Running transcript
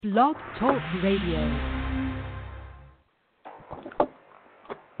Blog Talk Radio.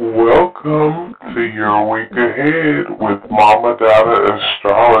 Welcome to your week ahead with Mama Dada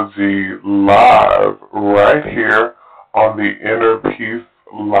Astrology live right here on the Inner Peace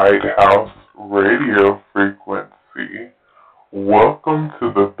Lighthouse radio frequency. Welcome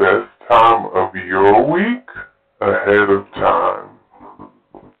to the best time of your week ahead of time.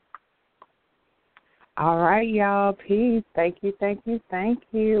 All right, y'all. Peace. Thank you, thank you, thank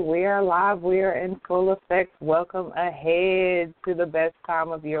you. We are live. We are in full effect. Welcome ahead to the best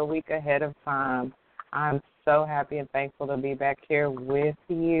time of your week ahead of time. I'm so happy and thankful to be back here with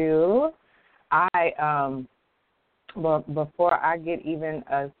you. Well, before I get even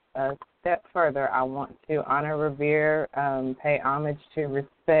a step further, I want to honor, revere, pay homage to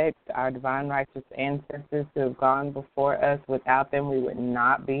respect our divine righteous ancestors who have gone before us. Without them, we would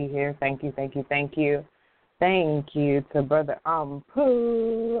not be here. Thank you, thank you, thank you. Thank you to Brother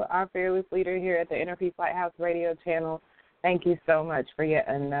Ampu, our fearless leader here at the Inner Peace Lighthouse radio channel. Thank you so much for yet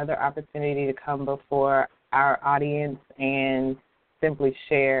another opportunity to come before our audience and simply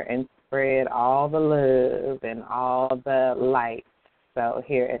share and spread all the love and all the light. So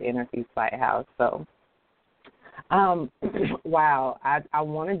here at Inner Peace Lighthouse. So, wow, I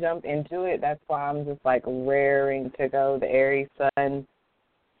want to jump into it. That's why I'm just like raring to go. The Aries sun,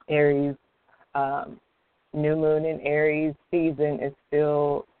 Aries, new moon in Aries season is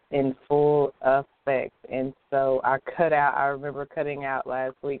still in full effect. And so I remember cutting out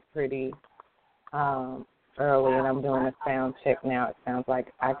last week pretty early, and I'm doing a sound check now. It sounds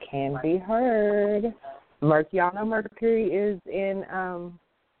like I can be heard. Y'all know Mercury is in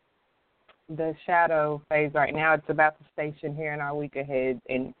the shadow phase right now. It's about to station here in our week ahead,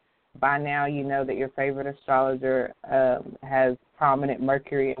 and by now you know that your favorite astrologer has prominent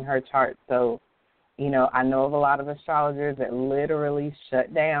Mercury in her chart. So, you know, I know of a lot of astrologers that literally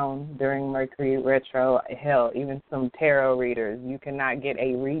shut down during Mercury retro. Hell, even some tarot readers. You cannot get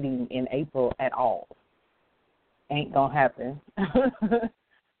a reading in April at all. Ain't gonna happen.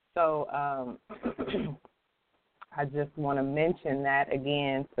 So, I just want to mention that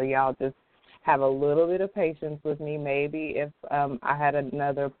again, so y'all just have a little bit of patience with me. Maybe if I had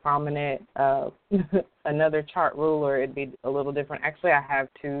another prominent, another chart ruler, it'd be a little different. Actually, I have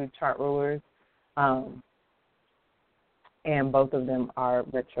two chart rulers, and both of them are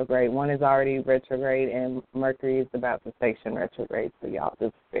retrograde. One is already retrograde, and Mercury is about to station retrograde, so y'all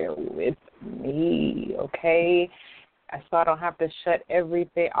just bear with me, okay? So I don't have to shut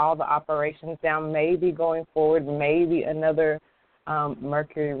all the operations down. Maybe going forward, maybe another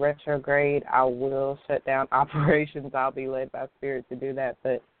Mercury retrograde, I will shut down operations. I'll be led by Spirit to do that,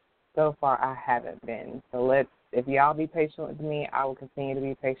 but so far I haven't been. So if y'all be patient with me, I will continue to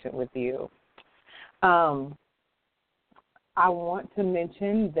be patient with you. I want to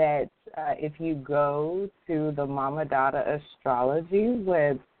mention that if you go to the Mama Dada Astrology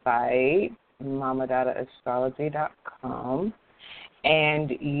website, mamadadaastrology.com, and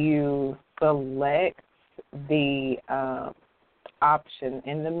you select the option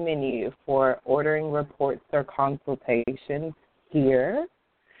in the menu for ordering reports or consultations here,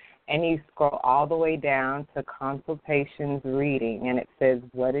 and you scroll all the way down to consultations reading, and it says,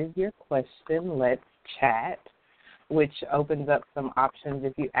 what is your question? Let's chat, which opens up some options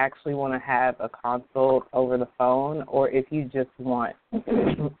if you actually want to have a consult over the phone, or if you just want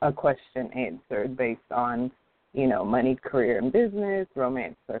a question answered based on, you know, money, career, and business,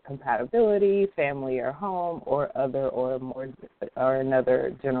 romance or compatibility, family or home, or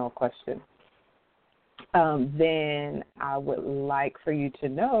another general question. Then I would like for you to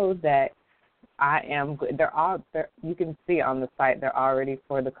know that you can see on the site they're already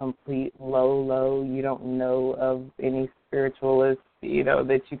for the complete low. You don't know of any spiritualists, you know,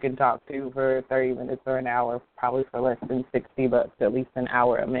 that you can talk to for 30 minutes or an hour, probably for less than $60, at least an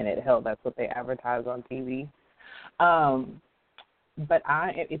hour a minute. Hell, that's what they advertise on TV. But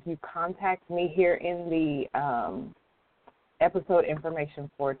if you contact me here in the episode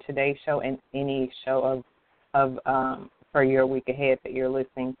information for today's show and any show of for your week ahead that you're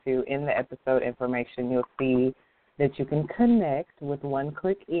listening to, in the episode information, you'll see that you can connect with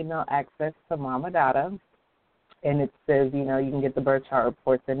one-click email access to Mama Dada. And it says, you know, you can get the birth chart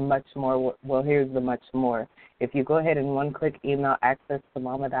reports and much more. Well, here's the much more. If you go ahead and one-click email access to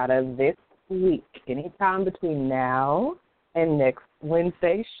Mama Dada this week, anytime between now and next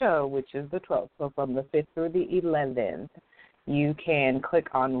Wednesday's show, which is the 12th, so from the 5th through the 11th, you can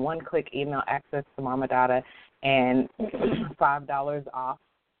click on one-click email access to Mama Dada and $5 off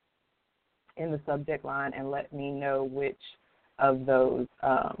in the subject line, and let me know which of those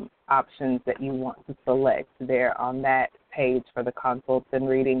options that you want to select there on that page for the consults and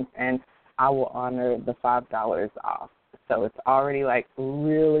readings, and I will honor the $5 off. So it's already like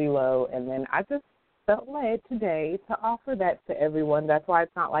really low, and then I just felt led today to offer that to everyone. That's why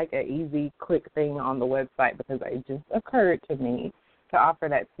it's not like an easy, quick thing on the website, because it just occurred to me to offer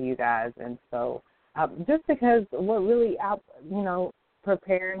that to you guys. And so just because we're really out,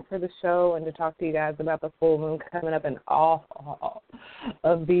 preparing for the show and to talk to you guys about the full moon coming up and all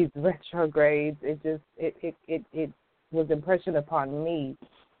of these retrogrades, it was impression upon me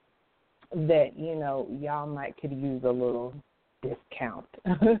that, y'all could use a little discount,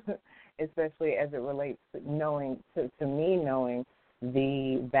 especially as it relates to knowing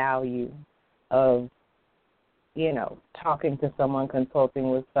the value of, talking to someone, consulting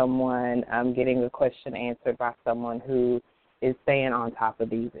with someone, getting a question answered by someone who is staying on top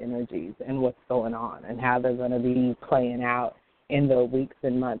of these energies and what's going on and how they're going to be playing out in the weeks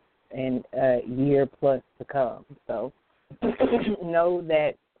and months and year plus to come. So know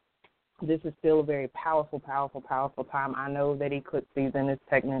that this is still a very powerful, powerful, powerful time. I know that eclipse season is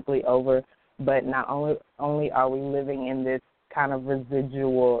technically over, but not only are we living in this kind of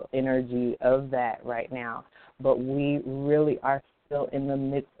residual energy of that right now, but we really are still in the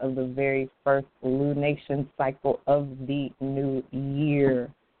midst of the very first lunation cycle of the new year,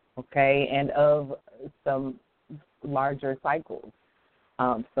 okay, and of some larger cycles.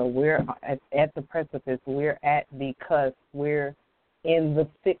 So we're at the precipice. We're at the cusp. We're in the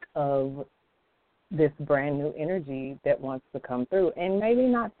thick of this brand new energy that wants to come through. And maybe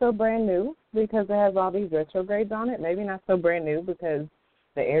not so brand new because it has all these retrogrades on it. Maybe not so brand new because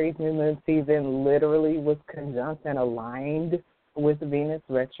the Aries new moon season literally was conjunct and aligned with Venus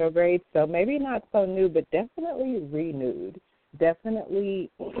retrograde. So maybe not so new, but definitely renewed, definitely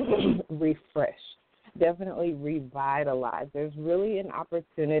refreshed, definitely revitalized. There's really an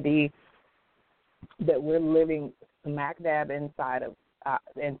opportunity that we're living smack dab inside of,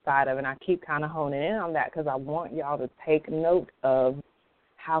 and I keep kind of honing in on that because I want y'all to take note of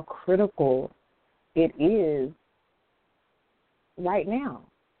how critical it is right now,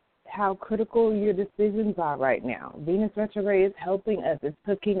 how critical your decisions are right now. Venus retrograde is helping us. It's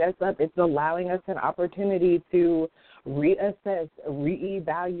hooking us up. It's allowing us an opportunity to reassess,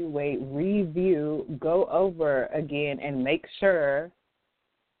 reevaluate, review, go over again, and make sure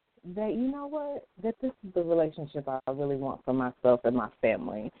that, that this is the relationship I really want for myself and my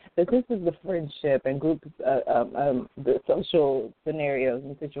family, that this is the friendship and group, the social scenarios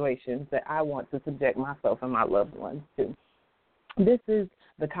and situations that I want to subject myself and my loved ones to. This is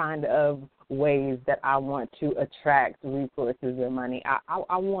the kind of ways that I want to attract resources and money.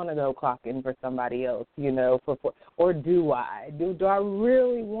 I want to go clock in for somebody else, or do I? Do I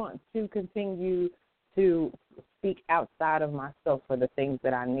really want to continue to speak outside of myself for the things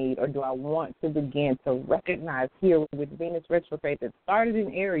that I need, or do I want to begin to recognize here with Venus retrograde that started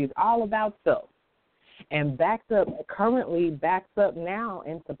in Aries, all about self, and currently backs up now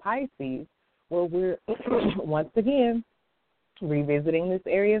into Pisces, where we're once again revisiting this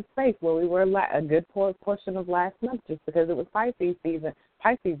area of space where we were a good portion of last month, just because it was Pisces season,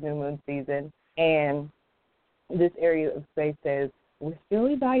 Pisces new moon season, and this area of space says, we're still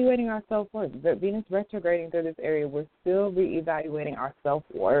evaluating our self-worth. Venus retrograding through this area, we're still reevaluating our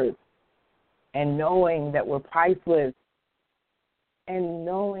self-worth and knowing that we're priceless and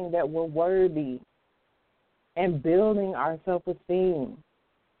knowing that we're worthy and building our self-esteem.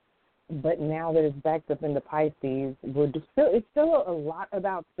 But now that it's backed up into Pisces, it's still a lot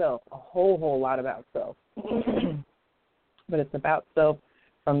about self, a whole lot about self. But it's about self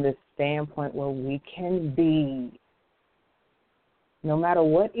from this standpoint where we can be, no matter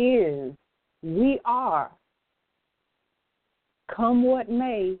what is, we are. Come what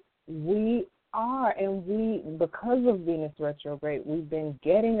may, we are. And because of Venus retrograde, we've been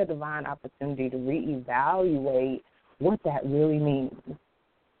getting a divine opportunity to reevaluate what that really means.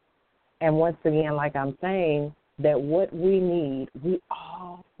 And once again, like I'm saying, that what we need, we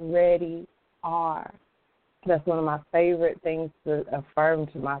already are. That's one of my favorite things to affirm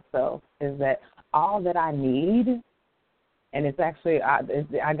to myself, is that all that I need. And it's actually,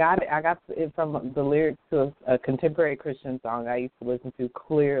 I got it from the lyrics to a contemporary Christian song I used to listen to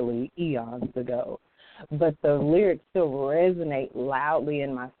clearly eons ago. But the lyrics still resonate loudly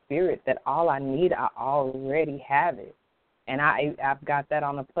in my spirit that all I need, I already have it. And I've got that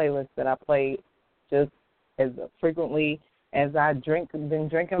on a playlist that I play just as frequently as been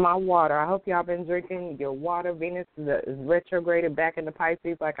drinking my water. I hope y'all been drinking your water. Venus is retrograded back into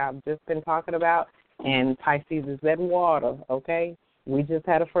Pisces like I've just been talking about. And Pisces is that water, okay? We just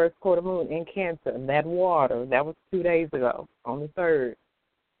had a first quarter moon in Cancer. That water, that was 2 days ago on the 3rd.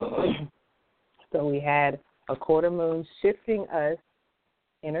 So we had a quarter moon shifting us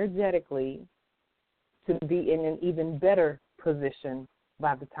energetically to be in an even better position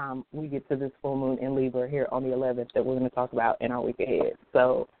by the time we get to this full moon in Libra here on the 11th that we're going to talk about in our week ahead.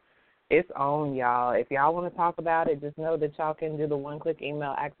 So it's on, y'all. If y'all want to talk about it, just know that y'all can do the one-click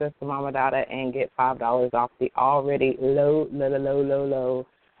email access to Mama Dada and get $5 off the already low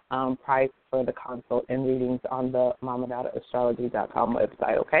price for the consult and readings on the mamadadaastrology.com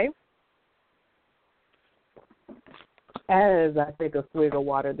website, okay? As I take a swig of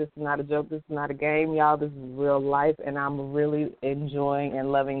water, this is not a joke, this is not a game, y'all. This is real life, and I'm really enjoying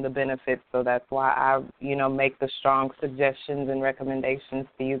and loving the benefits. So that's why I, make the strong suggestions and recommendations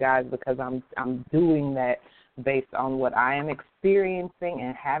to you guys, because I'm doing that based on what I am experiencing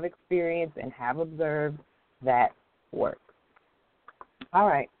and have experienced and have observed that works. All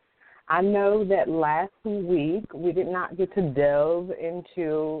right. I know that last week we did not get to delve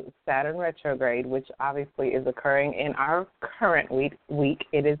into Saturn retrograde, which obviously is occurring in our current week.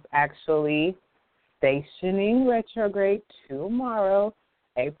 It is actually stationing retrograde tomorrow,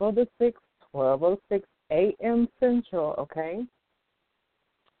 April the 6th, 12:06 a.m. Central, okay?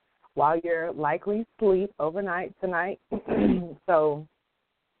 While you're likely asleep overnight tonight. So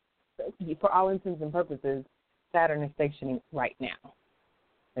for all intents and purposes, Saturn is stationing right now.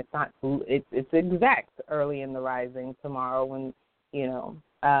 It's not. It's exact early in the rising tomorrow when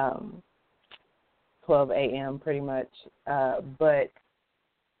 12 a.m. pretty much. But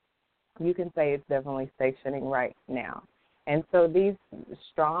you can say it's definitely stationing right now. And so these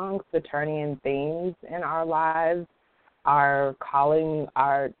strong Saturnian themes in our lives are calling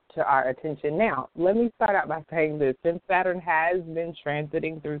to our attention. Now, let me start out by saying this: since Saturn has been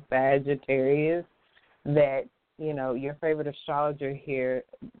transiting through Sagittarius, that your favorite astrologer here,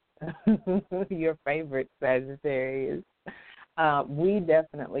 your favorite Sagittarius, we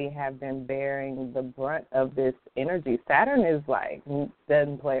definitely have been bearing the brunt of this energy. Saturn is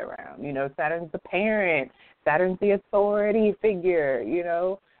doesn't play around. Saturn's the parent. Saturn's the authority figure.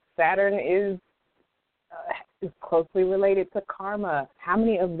 Saturn is closely related to karma. How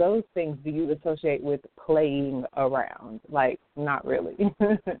many of those things do you associate with playing around? Not really.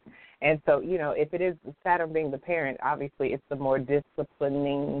 And so, if it is Saturn being the parent, obviously it's the more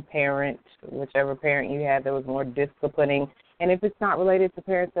disciplining parent, whichever parent you had that was more disciplining. And if it's not related to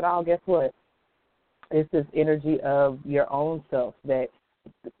parents at all, guess what? It's this energy of your own self that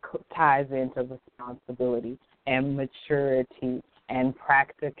ties into responsibility and maturity and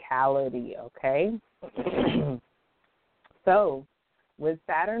practicality, okay? So with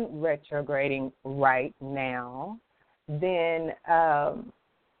Saturn retrograding right now, then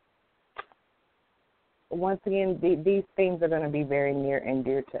once again, these themes are going to be very near and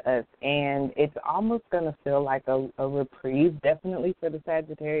dear to us, and it's almost going to feel like a reprieve, definitely for the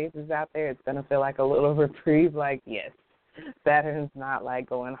Sagittarius out there. It's going to feel like a little reprieve, yes, Saturn's not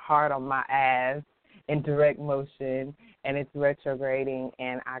going hard on my ass in direct motion, and it's retrograding,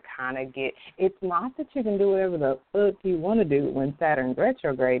 and I kind of get, it's not that you can do whatever the fuck you want to do when Saturn's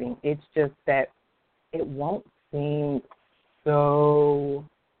retrograding. It's just that it won't seem so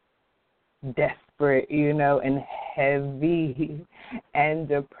desperate, and heavy and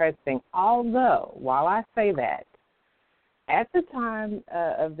depressing. Although, while I say that, at the time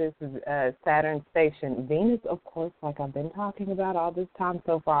of this Saturn station, Venus, of course, like I've been talking about all this time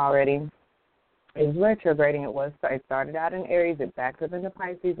so far already, is retrograding. It started out in Aries. It's back up into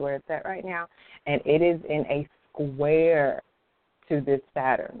Pisces, where it's at right now, and it is in a square to this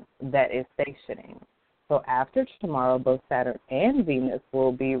Saturn that is stationing. So after tomorrow, both Saturn and Venus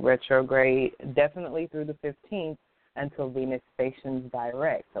will be retrograde, definitely through the 15th until Venus stations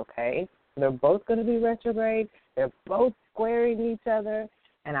direct, okay? They're both going to be retrograde. They're both squaring each other,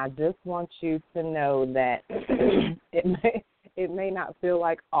 and I just want you to know that it may not feel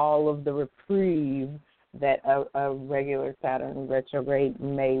like all of the reprieve that a regular Saturn retrograde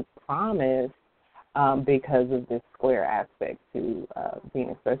may promise because of this square aspect to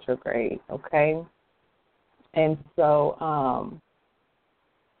Venus retrograde, okay? And so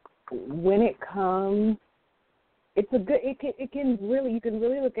when it comes, it's a good. It can really, you can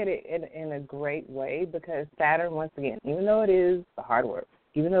really look at it in a great way, because Saturn, once again, even though it is the hard work,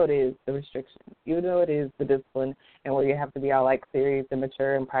 even though it is the restrictions, even though it is the discipline, and where you have to be all serious and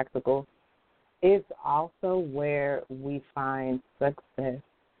mature and practical, it's also where we find success.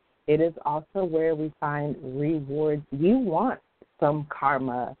 It is also where we find rewards. You want some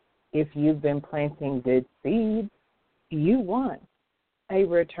karma. If you've been planting good seeds, you want a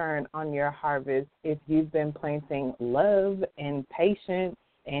return on your harvest. If you've been planting love and patience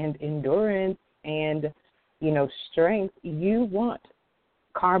and endurance and, strength, you want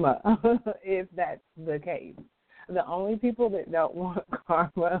karma, if that's the case. The only people that don't want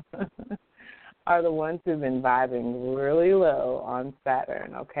karma are the ones who've been vibing really low on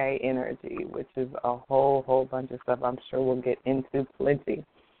Saturn, okay, energy, which is a whole bunch of stuff I'm sure we'll get into plenty.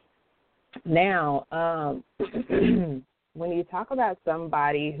 Now, when you talk about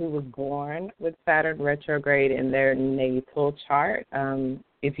somebody who was born with Saturn retrograde in their natal chart,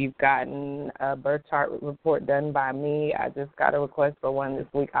 if you've gotten a birth chart report done by me, I just got a request for one this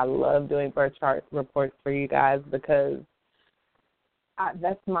week. I love doing birth chart reports for you guys because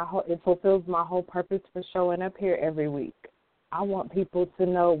it fulfills my whole purpose for showing up here every week. I want people to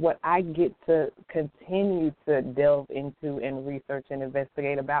know what I get to continue to delve into and research and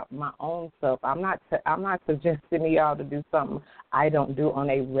investigate about my own self. I'm not suggesting to y'all to do something I don't do on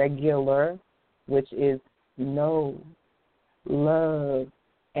a regular, which is know, love,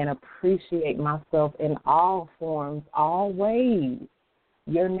 and appreciate myself in all forms, all ways.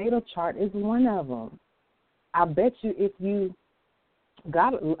 Your natal chart is one of them. I bet you if you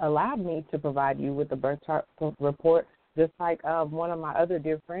God allowed me to provide you with a birth chart report, just like one of my other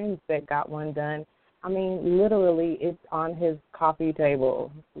dear friends that got one done. I mean, literally, it's on his coffee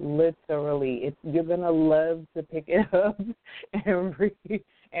table. Literally, you're gonna love to pick it up and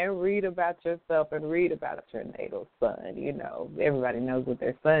read about yourself and read about your natal sun. You know, everybody knows what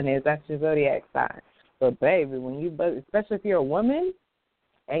their sun is. That's your zodiac sign. But baby, when you, especially if you're a woman,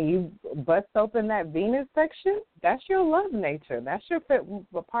 and you bust open that Venus section, that's your love nature. That's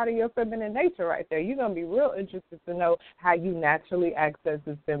a part of your feminine nature right there. You're going to be real interested to know how you naturally access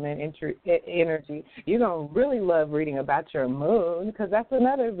this feminine energy. You're going to really love reading about your moon because that's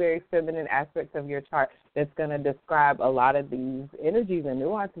another very feminine aspect of your chart that's going to describe a lot of these energies and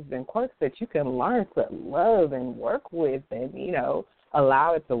nuances and quirks that you can learn to love and work with and, you know,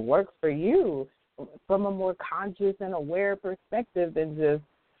 allow it to work for you from a more conscious and aware perspective than just,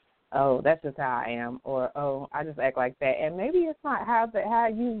 oh, that's just how I am, or, oh, I just act like that. And maybe it's not how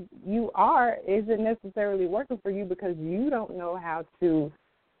you are isn't necessarily working for you because you don't know how to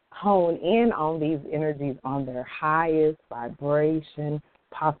hone in on these energies on their highest vibration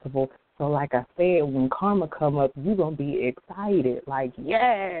possible. So like I said, when karma come up, you're going to be excited, like,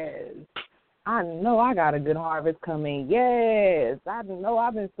 yes, I know I got a good harvest coming. Yes, I know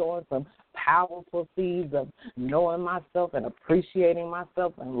I've been sowing some powerful seeds of knowing myself and appreciating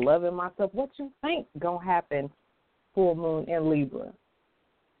myself and loving myself. What you think gonna happen full moon in Libra?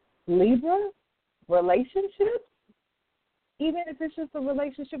 Libra, relationships, even if it's just a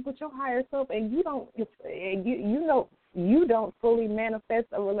relationship with your higher self and you don't fully manifest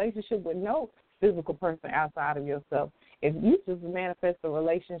a relationship with no physical person outside of yourself. If you just manifest a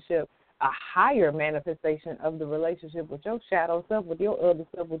relationship, a higher manifestation of the relationship with your shadow self, with your other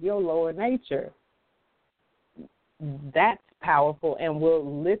self, with your lower nature, that's powerful and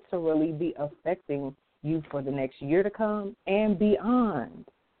will literally be affecting you for the next year to come and beyond.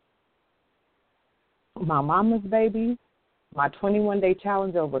 My mama's babies, my 21-day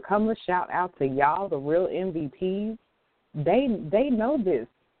challenge overcomers, shout out to y'all, the real MVPs. They know this,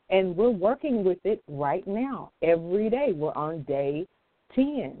 and we're working with it right now. Every day we're on day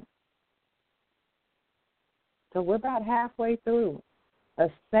 10. So we're about halfway through a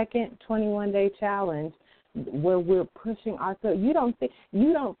second 21-day challenge where we're pushing ourselves. You don't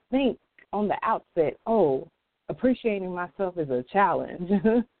think on the outset, oh, appreciating myself is a challenge,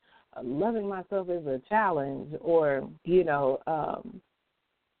 loving myself is a challenge, or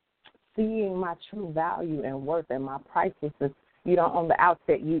seeing my true value and worth and my pricelessness. On the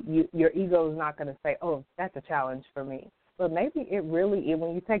outset, your ego is not going to say, oh, that's a challenge for me. But maybe it really is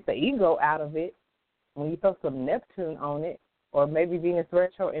when you take the ego out of it. When you throw some Neptune on it, or maybe Venus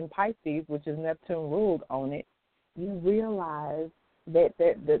retro in Pisces, which is Neptune ruled on it, you realize that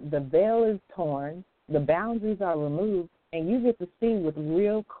the veil is torn, the boundaries are removed, and you get to see with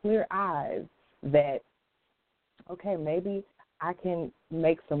real clear eyes that, okay, maybe I can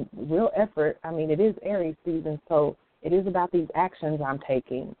make some real effort. I mean, it is Aries season, so it is about these actions I'm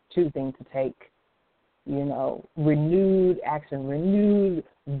choosing to take. Renewed action, renewed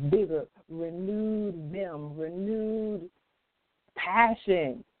vigor, renewed vim, renewed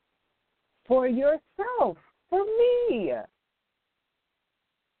passion for yourself, for me,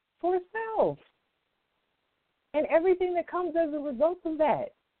 for self, and everything that comes as a result of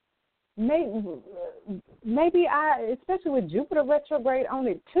that. Maybe especially with Jupiter retrograde on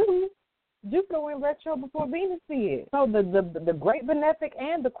it too. Jupiter went retro before Venus did. So the great benefic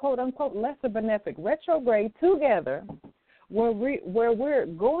and the quote-unquote lesser benefic retrograde together, where we're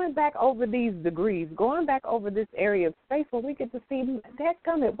going back over these degrees, going back over this area of space where we get to see,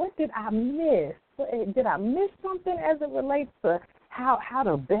 dadgummit, what did I miss? Did I miss something as it relates to how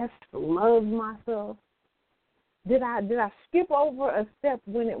to best love myself? Did I skip over a step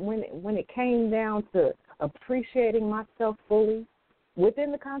when it came down to appreciating myself fully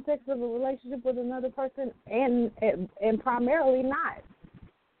within the context of a relationship with another person, and primarily not?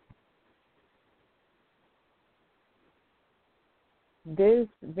 This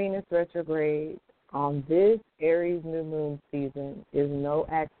Venus retrograde on this Aries new moon season is no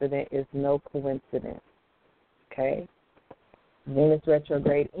accident, it's no coincidence. Okay? Venus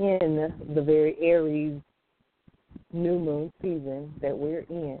retrograde in the very Aries new moon season that we're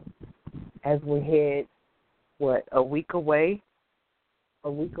in, as we head, a week away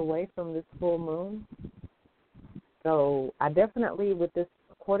from this full moon. So I definitely, with this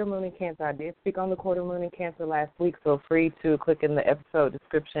quarter moon in Cancer, I did speak on the quarter moon in Cancer last week. Feel free to click in the episode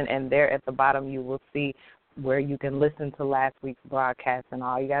description, and there at the bottom you will see where you can listen to last week's broadcast. And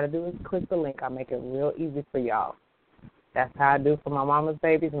all you got to do is click the link. I'll make it real easy for y'all. That's how I do for my mama's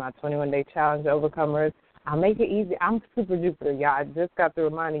babies, my 21-day challenge overcomers. I make it easy. I'm super Jupiter, y'all. I just got to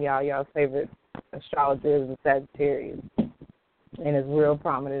remind y'all's favorite astrologer is the Sagittarius, and it's real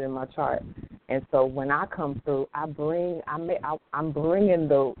prominent in my chart. And so when I come through, I'm bringing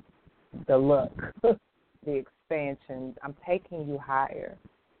the luck, the expansion. I'm taking you higher,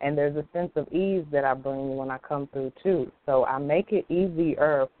 and there's a sense of ease that I bring when I come through too. So I make it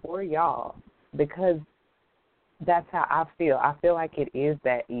easier for y'all because that's how I feel. I feel like it is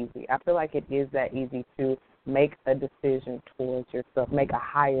that easy. I feel like it is that easy to make a decision towards yourself, make a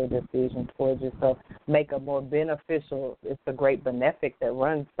higher decision towards yourself, make a more beneficial, it's the great benefic that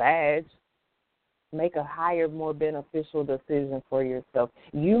runs Sag, make a higher, more beneficial decision for yourself.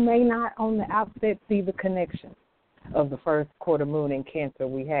 You may not on the outset see the connection of the first quarter moon in Cancer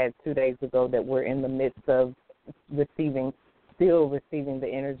we had 2 days ago that we're in the midst of still receiving the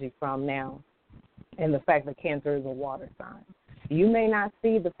energy from now. And the fact that Cancer is a water sign. You may not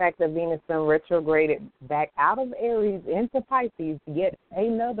see the fact that Venus then retrograded back out of Aries into Pisces, yet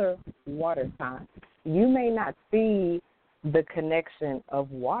another water sign. You may not see the connection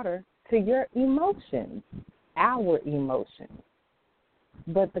of water to your emotions, our emotions.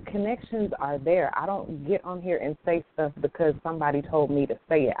 But the connections are there. I don't get on here and say stuff because somebody told me to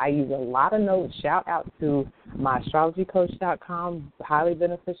say it. I use a lot of notes. Shout out to my astrologycoach.com, highly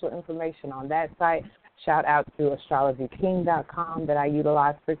beneficial information on that site. Shout out to astrologyking.com that I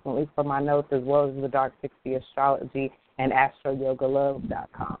utilize frequently for my notes, as well as the Dark 60 Astrology and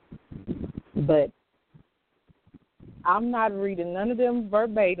astroyogalove.com. But I'm not reading none of them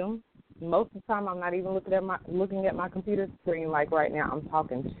verbatim. Most of the time, I'm not even looking at my computer screen like right now. I'm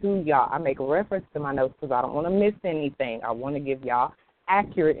talking to y'all. I make a reference to my notes because I don't want to miss anything. I want to give y'all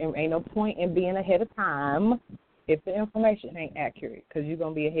accurate, and ain't no point in being ahead of time if the information ain't accurate, because you're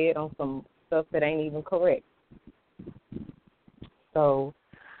going to be ahead on some stuff that ain't even correct. So,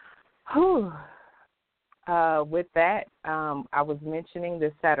 with that, I was mentioning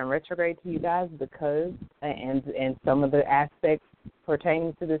this Saturn retrograde to you guys because, and some of the aspects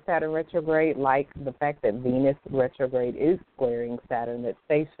pertaining to the Saturn retrograde, like the fact that Venus retrograde is squaring Saturn that's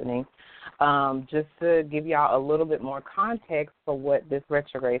stationing, just to give y'all a little bit more context for what this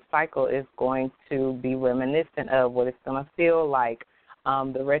retrograde cycle is going to be reminiscent of, what it's going to feel like.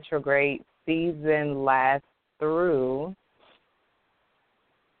 The retrograde season lasts through,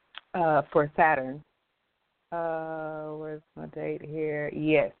 for Saturn, where's my date here?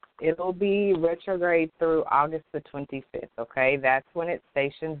 Yes, it'll be retrograde through August the 25th, okay? That's when it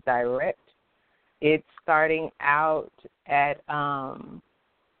stations direct. It's starting out at,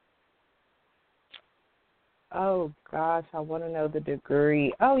 oh, gosh, I want to know the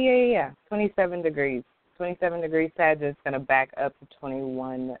degree. Oh, yeah, 27 degrees. 27 degrees Sag is going to back up to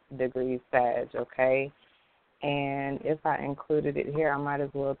 21 degrees Sag, okay? And if I included it here, I might as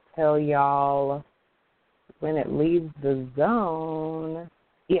well tell y'all when it leaves the zone.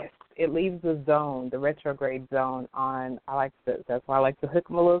 Yes, it leaves the zone, the retrograde zone on, that's why I like to hook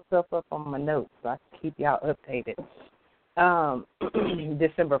my little stuff up on my notes so I can keep y'all updated.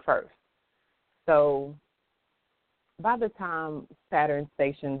 December 1st. So by the time Saturn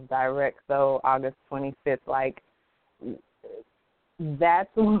stations direct, so August 25th, like, that's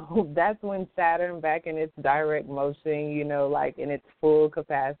when Saturn, back in its direct motion, you know, like in its full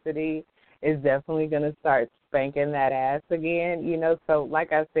capacity, is definitely going to start spanking that ass again, you know. So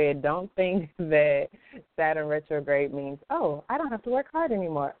like I said, don't think that Saturn retrograde means, oh, I don't have to work hard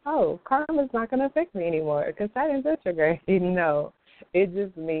anymore. Oh, karma's not going to affect me anymore because Saturn's retrograde. No, it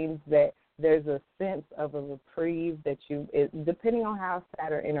just means that there's a sense of a reprieve that depending on how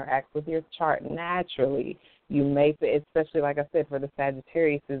Saturn interacts with your chart naturally, you may, especially like I said, for the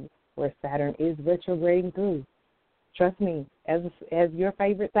Sagittarius, where Saturn is retrograding through. Trust me, as your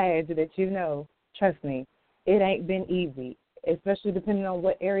favorite Sag that you know, trust me, it ain't been easy, especially depending on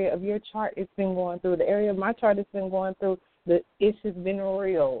what area of your chart it's been going through. The area of my chart it's been going through, it's just been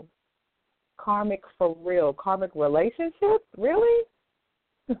real. Karmic for real. Karmic relationships? Really?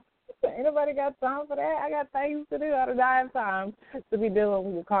 Ain't nobody got time for that. I got things to do. I don't have time to be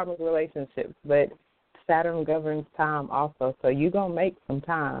dealing with karmic relationships. But Saturn governs time also. So you're going to make some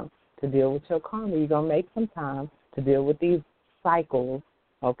time to deal with your karma. You're going to make some time to deal with these cycles,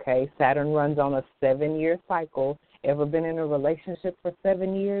 okay? Saturn runs on a 7-year cycle. Ever been in a relationship for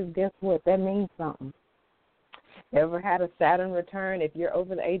 7 years? Guess what? That means something. Ever had a Saturn return? If you're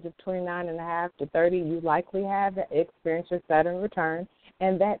over the age of 29 and a half to 30, you likely have experienced your Saturn return,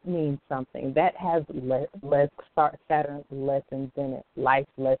 and that means something. That has Saturn lessons in it, life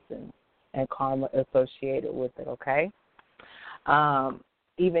lessons and karma associated with it, okay?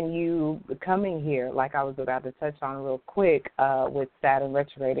 Even you coming here, like I was about to touch on real quick, with Saturn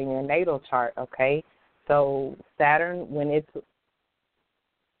retrograding your natal chart, okay? So Saturn, when it's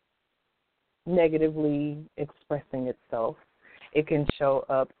negatively expressing itself, it can show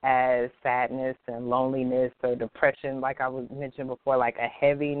up as sadness and loneliness or depression, like I was mentioned before, like a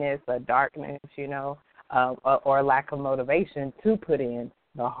heaviness, a darkness, or lack of motivation to put in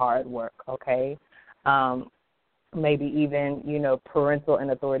the hard work, okay? Maybe even, parental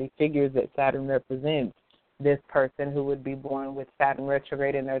and authority figures that Saturn represents. This person who would be born with Saturn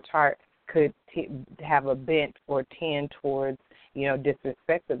retrograde in their chart could have a bent or tend towards,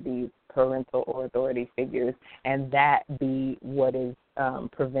 disrespect of these parental or authority figures, and that be what is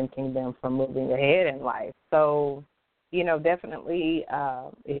preventing them from moving ahead in life. So, definitely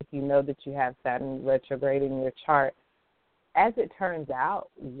if you know that you have Saturn retrograde in your chart, as it turns out,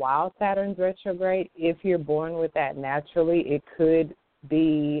 while Saturn's retrograde, if you're born with that naturally, it could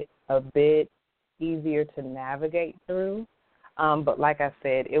be a bit easier to navigate through. But like I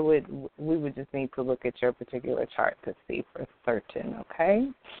said, we would just need to look at your particular chart to see for certain, okay?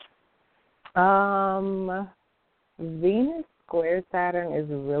 Venus square Saturn is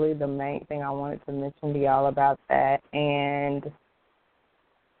really the main thing I wanted to mention to y'all about that. And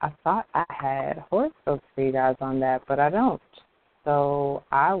I thought I had horoscopes for you guys on that, but I don't. So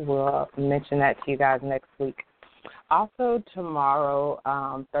I will mention that to you guys next week. Also tomorrow,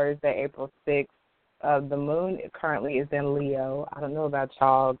 Thursday, April 6th, the moon currently is in Leo. I don't know about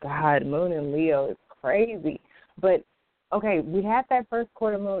y'all. God, moon in Leo is crazy. But, okay, we had that first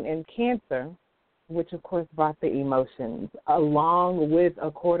quarter moon in Cancer, which, of course, brought the emotions, along with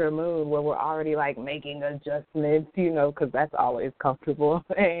a quarter moon where we're already, making adjustments, because that's always comfortable,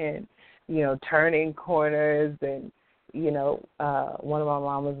 and, turning corners. And, one of my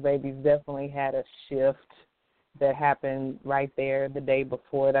mama's babies definitely had a shift that happened right there the day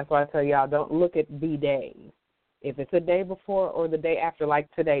before. That's why I tell y'all, don't look at the day. If it's a day before or the day after,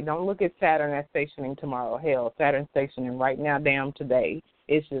 like today, don't look at Saturn as stationing tomorrow. Hell, Saturn's stationing right now, damn, today.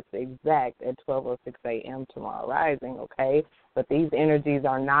 It's just exact at 12:06 a.m. tomorrow rising, okay? But these energies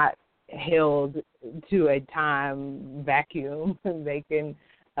are not held to a time vacuum. They can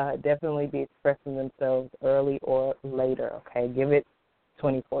definitely be expressing themselves early or later, okay? Give it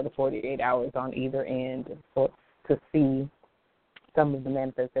 24 to 48 hours on either end to see some of the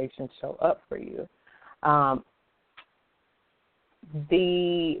manifestations show up for you.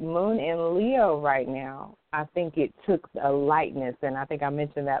 The moon in Leo right now, I think it took a lightness, and I think I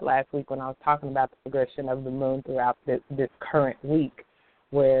mentioned that last week when I was talking about the progression of the moon throughout this current week,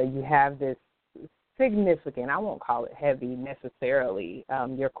 where you have this significant, I won't call it heavy necessarily,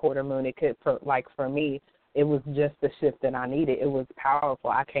 your quarter moon. It could, for me, it was just the shift that I needed. It was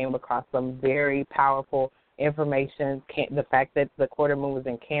powerful. I came across some very powerful information. The fact that the quarter moon was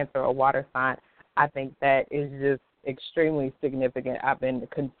in Cancer, a water sign, I think that is just extremely significant. I've been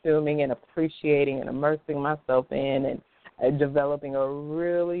consuming and appreciating and immersing myself in and developing a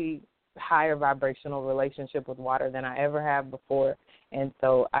really higher vibrational relationship with water than I ever have before. And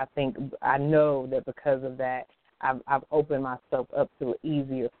so I know that because of that, I've opened myself up to an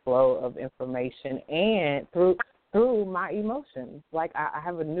easier flow of information and through my emotions. I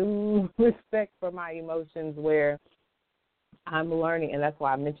have a new respect for my emotions where I'm learning, and that's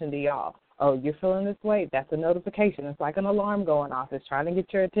why I mentioned to y'all, oh, you're feeling this way? That's a notification. It's like an alarm going off. It's trying to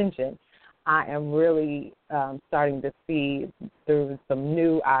get your attention. I am really starting to see through some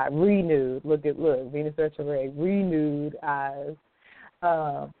new renewed, look, Venus retrograde, renewed eyes,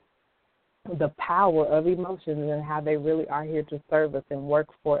 the power of emotions and how they really are here to serve us and work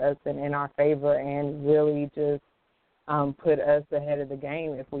for us and in our favor, and really just put us ahead of the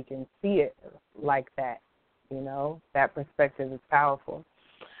game if we can see it like that. That perspective is powerful.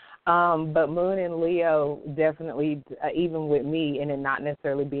 But Moon and Leo definitely, even with me, and it not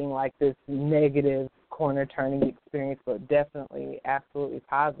necessarily being like this negative corner turning experience, but definitely absolutely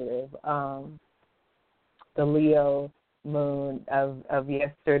positive. The Leo moon of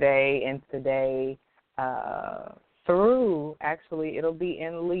yesterday and today through, actually, it'll be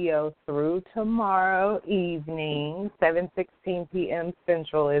in Leo through tomorrow evening, 7:16 p.m.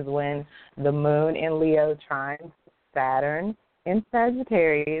 Central is when the moon in Leo trines Saturn in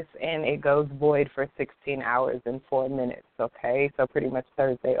Sagittarius, and it goes void for 16 hours and 4 minutes, okay? So pretty much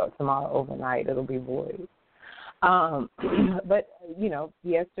Thursday or tomorrow overnight it'll be void. But,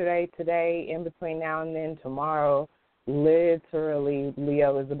 yesterday, today, in between now and then, tomorrow, literally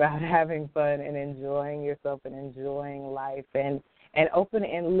Leo is about having fun and enjoying yourself and enjoying life and open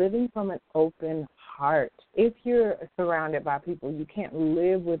and living from an open heart. If you're surrounded by people you can't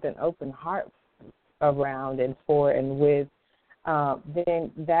live with an open heart around and for and with,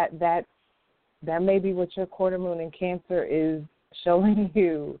 then that may be what your quarter moon in Cancer is showing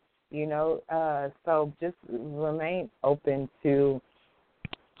you, so just remain open to,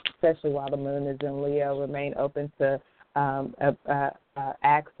 especially while the moon is in Leo, remain open to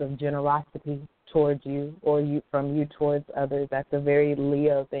acts of generosity towards you or from you towards others. That's a very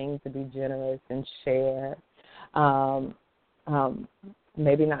Leo thing, to be generous and share.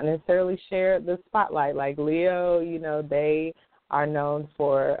 Maybe not necessarily share the spotlight. Like Leo, they are known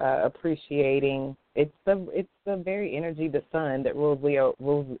for appreciating. It's the very energy, the sun, that rules Leo,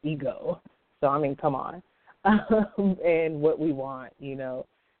 rules ego. So, I mean, come on. And what we want,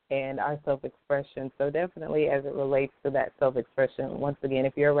 and our self-expression. So definitely as it relates to that self-expression, once again,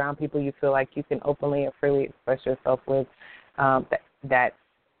 if you're around people you feel like you can openly and freely express yourself with, that's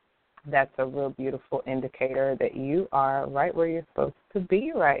a real beautiful indicator that you are right where you're supposed to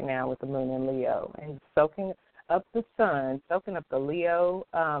be right now with the moon in Leo, and soaking up the sun, soaking up the Leo,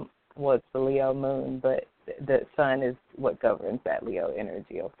 it's the Leo moon, but the sun is what governs that Leo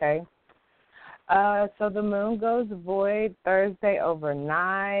energy, okay? So the moon goes void Thursday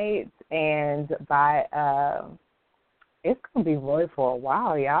overnight, and by it's going to be void for a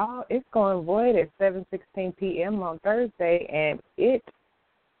while, y'all. It's going void at 7:16 p.m. on Thursday, and it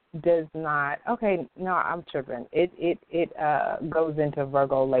does not. Okay, no, I'm tripping. It goes into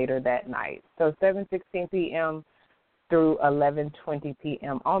Virgo later that night. So 7:16 p.m. through 11:20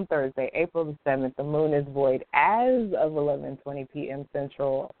 p.m. on Thursday, April the 7th. The moon is void as of 11:20 p.m.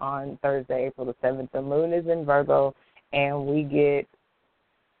 Central on Thursday, April the 7th. The moon is in Virgo, and we get,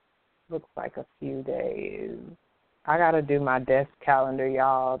 looks like a few days. I got to do my desk calendar,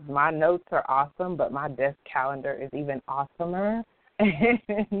 y'all. My notes are awesome, but my desk calendar is even awesomer.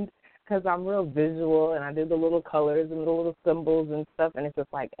 And because I'm real visual, and I do the little colors and the little symbols and stuff, and it's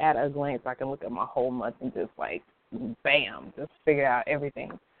just like at a glance I can look at my whole month and just like, bam, just figure out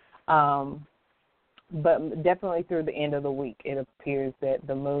everything. But definitely through the end of the week, it appears that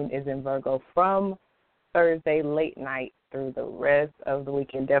the moon is in Virgo from Thursday late night through the rest of the week,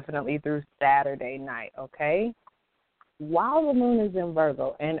 and definitely through Saturday night, okay? While the moon is in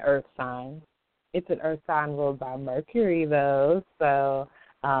Virgo, an earth sign, it's an earth sign ruled by Mercury, though, so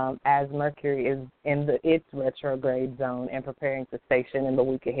as Mercury is in its retrograde zone and preparing to station in the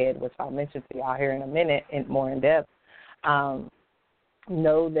week ahead, which I'll mention to y'all here in a minute more in depth,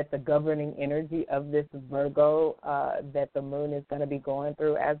 know that the governing energy of this Virgo that the moon is going to be going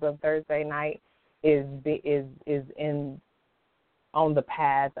through as of Thursday night is on the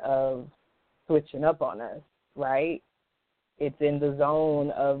path of switching up on us, right? It's in the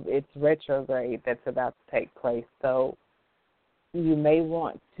zone of its retrograde that's about to take place. So you may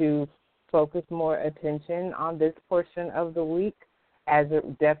want to focus more attention on this portion of the week, as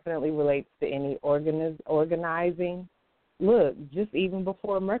it definitely relates to any organizing. Look, just even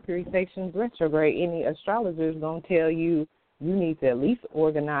before Mercury stations retrograde, any astrologer is going to tell you you need to at least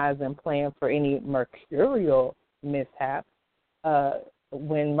organize and plan for any mercurial mishaps.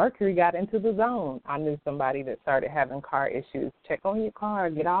 When Mercury got into the zone, I knew somebody that started having car issues. Check on your car,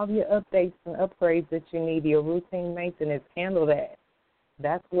 get all your updates and upgrades that you need, your routine maintenance, handle that.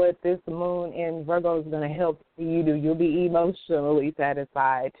 That's what this moon in Virgo is going to help you do. You'll be emotionally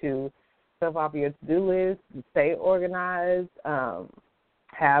satisfied to stuff off your to-do list, stay organized,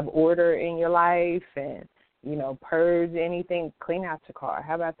 have order in your life, and, purge anything, clean out your car.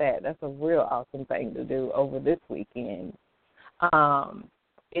 How about that? That's a real awesome thing to do over this weekend.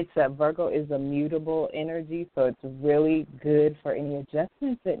 Virgo is a mutable energy, so it's really good for any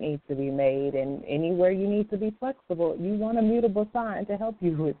adjustments that need to be made, and anywhere you need to be flexible, you want a mutable sign to help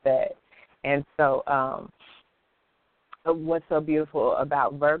you with that. And so what's so beautiful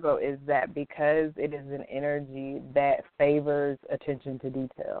about Virgo is that because it is an energy that favors attention to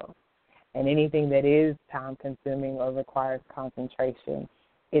detail, And anything that is time-consuming or requires concentration,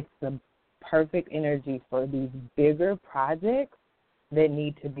 it's the perfect energy for these bigger projects that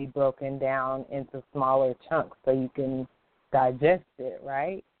need to be broken down into smaller chunks so you can digest it,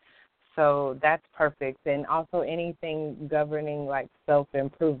 right? So that's perfect. And also anything governing like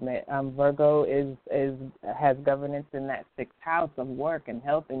self-improvement. Virgo has governance in that sixth house of work and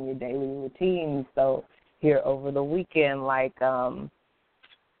health and your daily routine. So here over the weekend, like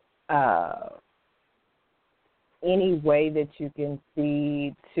any way that you can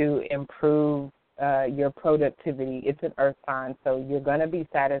see to improve your productivity. It's an earth sign, so you're going to be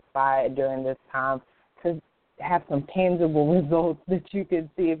satisfied during this time to have some tangible results that you can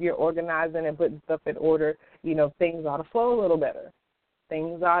see. If you're organizing and putting stuff in order, things ought to flow a little better.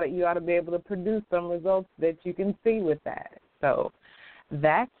 You ought to be able to produce some results that you can see with that. So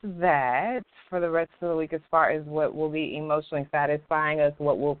that's that for the rest of the week as far as what will be emotionally satisfying us,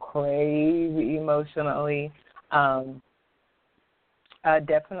 what we'll crave emotionally.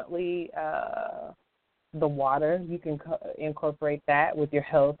 Definitely the water. You can incorporate that with your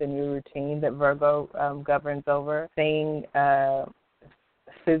health and your routine that Virgo governs over. Thing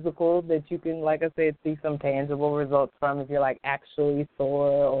physical that you can, like I said, see some tangible results from if you're like actually sore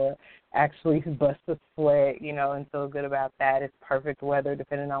or actually bust a sweat, and feel good about that. It's perfect weather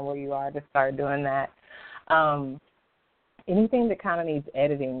depending on where you are to start doing that. Anything that kind of needs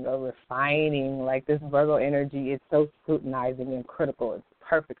editing or refining, like this Virgo energy, is so scrutinizing and critical. It's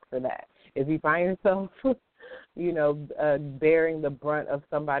perfect for that. If you find yourself, bearing the brunt of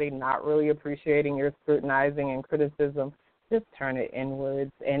somebody not really appreciating your scrutinizing and criticism, just turn it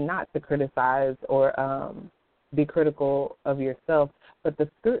inwards, and not to criticize or be critical of yourself, but the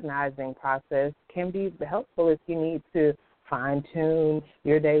scrutinizing process can be helpful if you need to fine-tune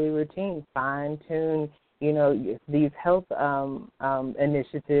your daily routine, fine-tune these health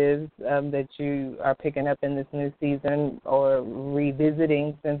initiatives that you are picking up in this new season or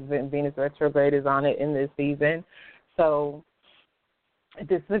revisiting since Venus retrograde is on it in this season. So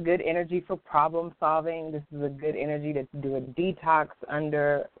this is a good energy for problem solving. This is a good energy to do a detox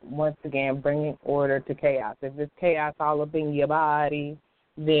under, once again, bringing order to chaos. If there's chaos all up in your body,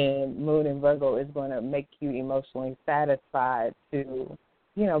 then Moon in Virgo is going to make you emotionally satisfied to,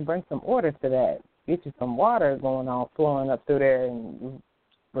 bring some order to that. Get you some water going on, flowing up through there, and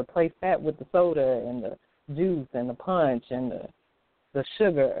replace that with the soda and the juice and the punch and the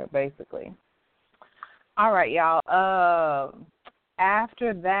sugar, basically. All right, y'all.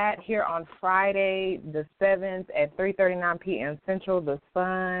 After that, here on Friday, the 7th at 3:39 p.m. Central, the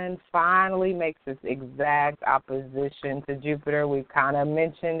Sun finally makes its exact opposition to Jupiter. We've kind of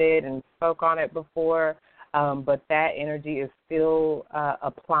mentioned it and spoke on it before. But that energy is still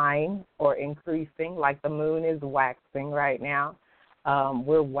applying or increasing, like the moon is waxing right now.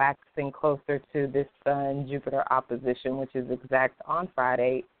 We're waxing closer to this Sun-Jupiter opposition, which is exact on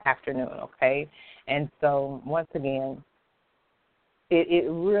Friday afternoon, okay? And so, once again, it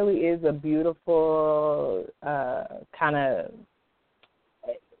really is a beautiful kind of,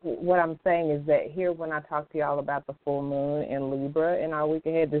 what I'm saying is that here when I talk to y'all about the full moon in Libra in our week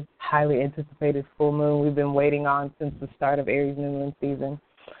ahead, this highly anticipated full moon we've been waiting on since the start of Aries new moon season,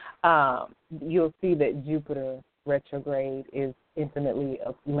 you'll see that Jupiter retrograde is intimately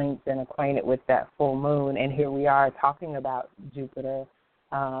linked and acquainted with that full moon. And here we are talking about Jupiter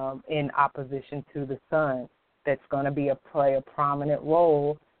in opposition to the Sun. That's going to play a prominent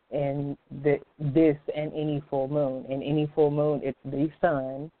role in this and any full moon. In any full moon, it's the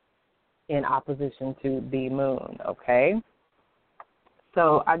Sun in opposition to the moon, okay?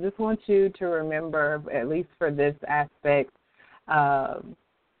 So I just want you to remember, at least for this aspect,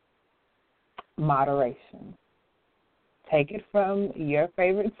 moderation. Take it from your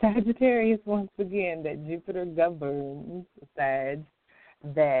favorite Sagittarius once again, that Jupiter governs Sag,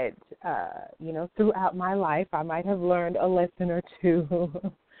 that, throughout my life I might have learned a lesson or two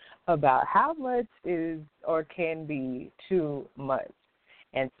about how much is or can be too much.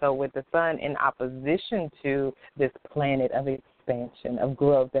 And so with the Sun in opposition to this planet of expansion, of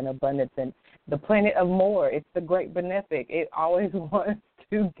growth and abundance, and the planet of more, it's the great benefic. It always wants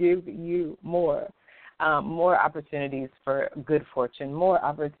to give you more. More opportunities for good fortune, more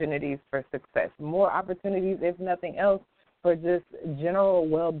opportunities for success, more opportunities, if nothing else, for just general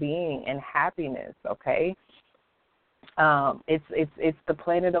well-being and happiness, okay? It's the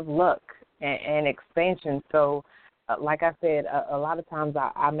planet of luck and expansion. So, like I said, a lot of times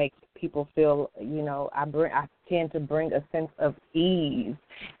I make people feel, I tend to bring a sense of ease,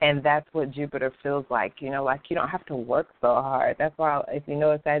 and that's what Jupiter feels like, like you don't have to work so hard. That's why, if you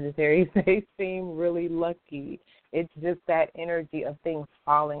know a Sagittarius, they seem really lucky. It's just that energy of things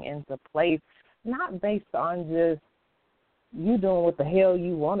falling into place, not based on just you doing what the hell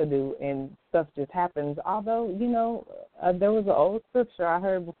you want to do and stuff just happens. Although, there was an old scripture I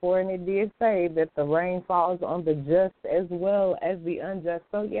heard before, and it did say that the rain falls on the just as well as the unjust.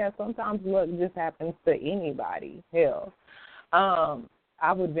 So, yeah, sometimes luck just happens to anybody. Hell.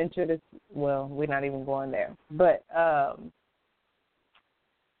 I would venture to, well, we're not even going there. But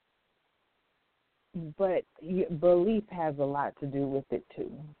belief has a lot to do with it, too.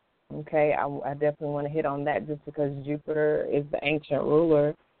 Okay, I definitely want to hit on that just because Jupiter is the ancient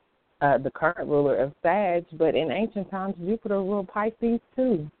ruler, the current ruler of Sag, but in ancient times, Jupiter ruled Pisces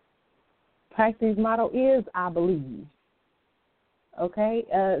too. Pisces' motto is, I believe. Okay,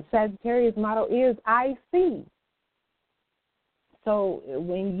 Sagittarius' motto is, I see. So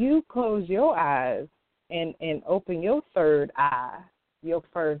when you close your eyes and open your third eye, your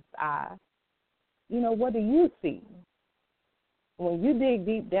first eye, what do you see? When you dig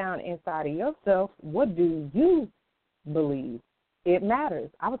deep down inside of yourself, what do you believe? It matters.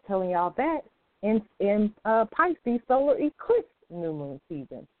 I was telling y'all that in Pisces solar eclipse new moon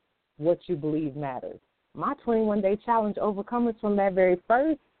season. What you believe matters. My 21-day challenge overcomers from that very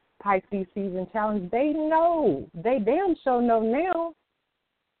first Pisces season challenge, they know. They damn sure know now.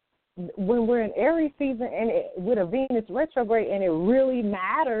 When we're in Aries season and with a Venus retrograde, and it really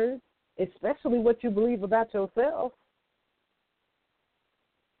matters, especially what you believe about yourself.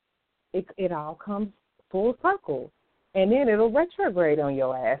 It all comes full circle, and then it'll retrograde on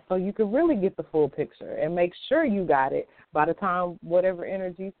your ass so you can really get the full picture and make sure you got it by the time whatever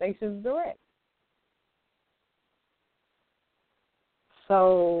energy stations direct.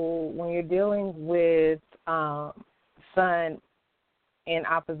 So when you're dealing with Sun in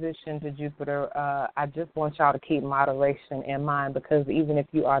opposition to Jupiter, I just want y'all to keep moderation in mind, because even if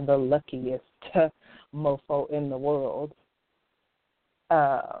you are the luckiest mofo in the world,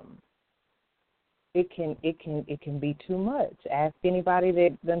 it can be too much. Ask anybody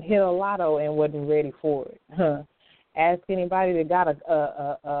that done hit a lotto and wasn't ready for it. Ask anybody that got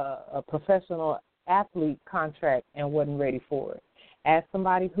a professional athlete contract and wasn't ready for it. Ask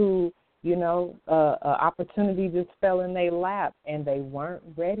somebody who, opportunity just fell in their lap and they weren't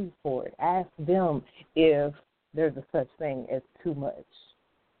ready for it. Ask them if there's a such thing as too much.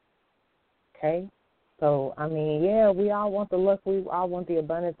 Okay? So, yeah, we all want the luck, we all want the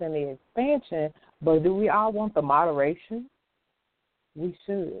abundance and the expansion, but do we all want the moderation? We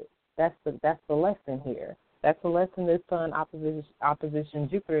should. That's the lesson here. That's the lesson this Sun opposition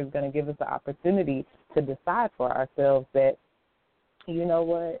Jupiter is going to give us the opportunity to decide for ourselves that, you know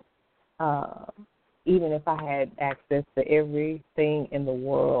what, even if I had access to everything in the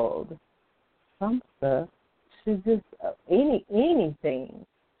world, some stuff should just, anything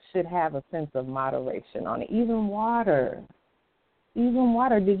should have a sense of moderation on it. Even water.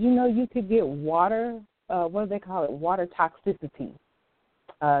 Did you know you could get water, what do they call it, water toxicity?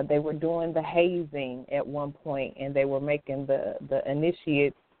 They were doing the hazing at one point, and they were making the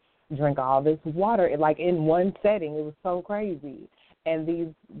initiates drink all this water, like in one setting. It was so crazy. And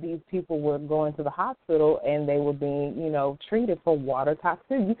these people were going to the hospital, and they were being, treated for water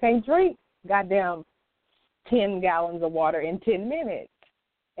toxicity. You can't drink goddamn 10 gallons of water in 10 minutes.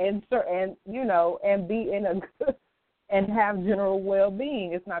 And be in a good and have general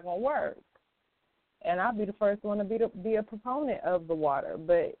well-being. It's not going to work. And I'll be the first one to be a proponent of the water.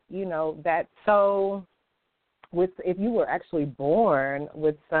 But that's so. If you were actually born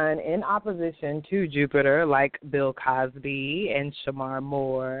with Sun in opposition to Jupiter, like Bill Cosby and Shamar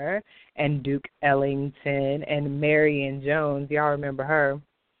Moore and Duke Ellington and Marion Jones, y'all remember her?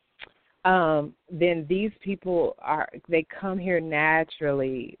 Then these people they come here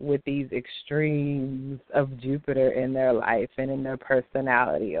naturally with these extremes of Jupiter in their life and in their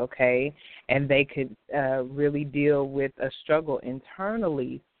personality, okay? And they could really deal with a struggle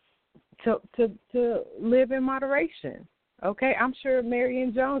internally to live in moderation, okay? I'm sure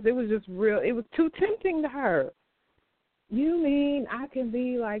Marion Jones, it was too tempting to her. You mean I can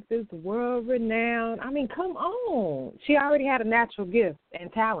be like this world-renowned? Come on. She already had a natural gift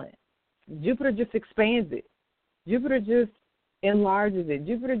and talent. Jupiter just expands it. Jupiter just enlarges it.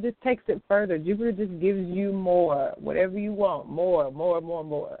 Jupiter just takes it further. Jupiter just gives you more, whatever you want, more.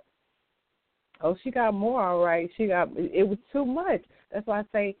 Oh, she got more, all right. It was too much. That's why I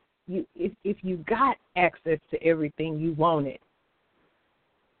say, if you got access to everything you wanted,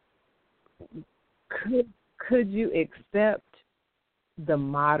 could you accept the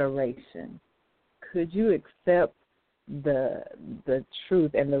moderation? could you accept the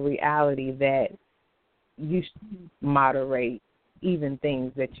truth and the reality that you should moderate even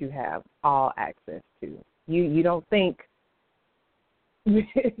things that you have all access to? You don't think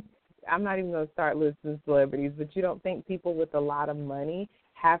I'm not even going to start listing celebrities, but you don't think people with a lot of money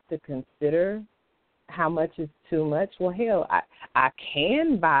have to consider how much is too much? Well, hell, I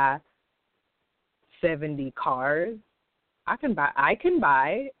can buy 70 cars. I'm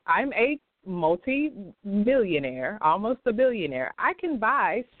a multi-millionaire, almost a billionaire. I can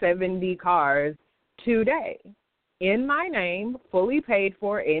buy 70 cars today in my name, fully paid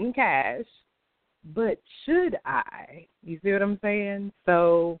for in cash. But should I? You see what I'm saying?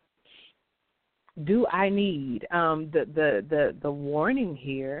 So do I need the warning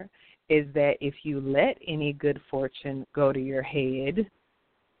here is that if you let any good fortune go to your head,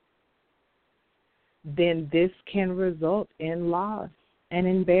 then this can result in loss and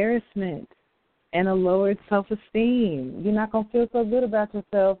embarrassment and a lowered self-esteem. You're not going to feel so good about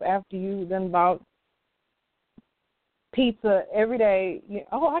yourself after you done bought pizza every day.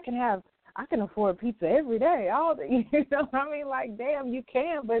 I can afford pizza every day. You know what I mean? Like, damn, you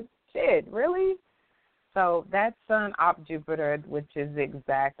can, but shit, really? So that's Sun op Jupiter, which is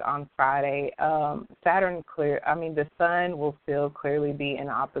exact on Friday. The Sun will still clearly be in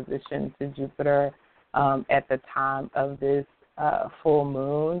opposition to Jupiter at the time of this full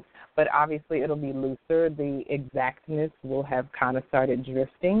moon, but obviously it'll be looser. The exactness will have kind of started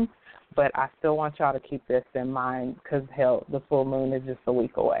drifting, but I still want y'all to keep this in mind because, hell, the full moon is just a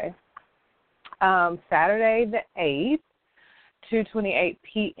week away. Saturday the 8th, 2:28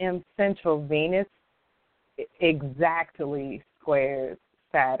 p.m. Central, Venus exactly squares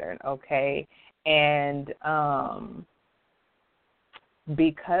Saturn, okay? And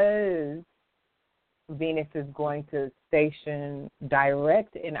because Venus is going to station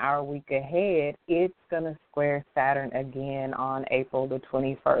direct in our week ahead, it's going to square Saturn again on April the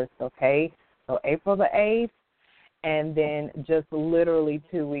 21st, okay? So April the 8th, and then just literally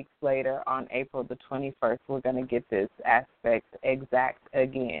 2 weeks later on April the 21st, we're going to get this aspect exact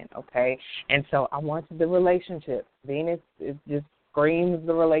again, okay? And so I want the relationship. Venus just screams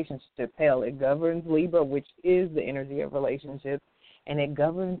the relationship. Hell, it governs Libra, which is the energy of relationships, and it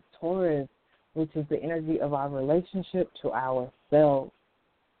governs Taurus, which is the energy of our relationship to ourselves,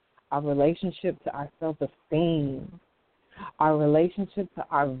 our relationship to our self-esteem, our relationship to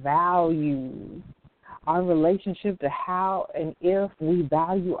our values, our relationship to how and if we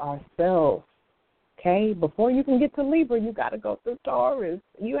value ourselves, okay? Before you can get to Libra, you got to go through Taurus.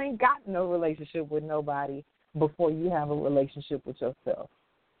 You ain't got no relationship with nobody before you have a relationship with yourself.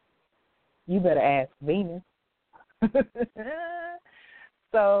 You better ask Venus.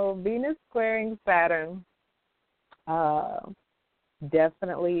 So Venus squaring Saturn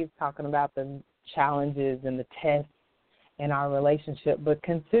definitely is talking about the challenges and the tests in our relationship. But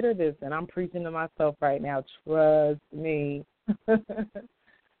consider this, and I'm preaching to myself right now, trust me.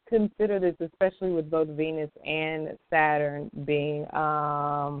 Consider this, especially with both Venus and Saturn being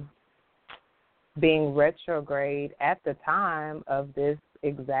retrograde at the time of this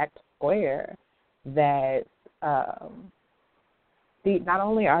exact square, that not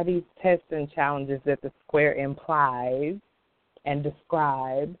only are these tests and challenges that the square implies and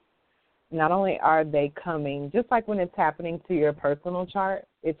describes, not only are they coming, just like when it's happening to your personal chart,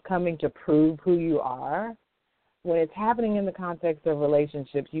 it's coming to prove who you are. When it's happening in the context of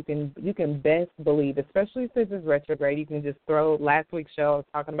relationships, you can best believe, especially since it's retrograde, you can just throw last week's show. I was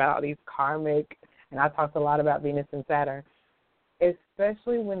talking about all these karmic, and I talked a lot about Venus and Saturn,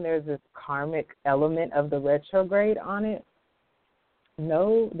 especially when there's this karmic element of the retrograde on it.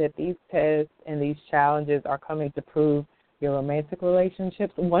 Know that these tests and these challenges are coming to prove your romantic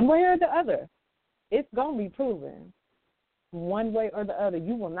relationships one way or the other. It's going to be proven one way or the other.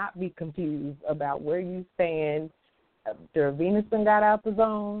 You will not be confused about where you stand after Venus and got out the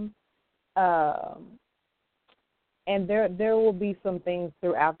zone. And there will be some things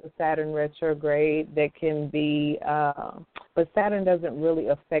throughout the Saturn retrograde that can be, but Saturn doesn't really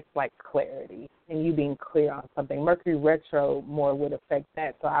affect like clarity and you being clear on something. Mercury retro more would affect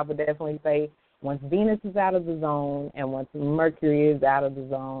that. So I would definitely say once Venus is out of the zone and once Mercury is out of the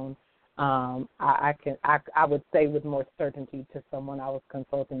zone, I would say with more certainty to someone I was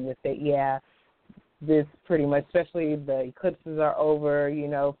consulting with that, yeah, this pretty much, especially the eclipses are over,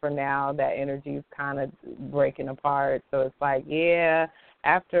 for now, that energy is kind of breaking apart. So it's like, yeah,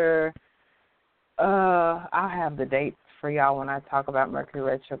 after, I'll have the dates for y'all when I talk about Mercury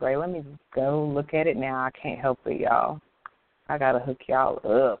retrograde. Let me just go look at it now. I can't help it, y'all. I got to hook y'all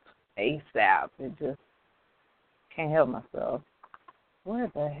up ASAP. It just can't help myself.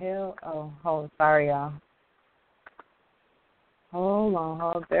 Where the hell? Oh, sorry, y'all. Hold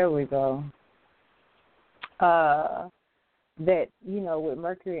on, there we go. That, with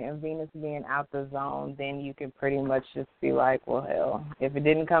Mercury and Venus being out the zone, then you can pretty much just be like, well, hell, if it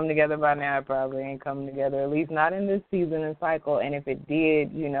didn't come together by now, it probably ain't coming together, at least not in this season and cycle. And if it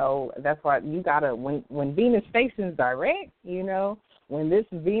did, that's why you got to, when Venus stations direct, when this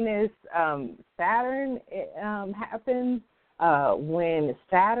Venus Saturn happens, when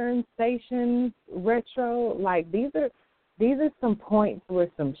Saturn stations retro, like these are some points where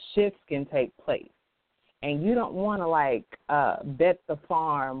some shifts can take place. And you don't want to, bet the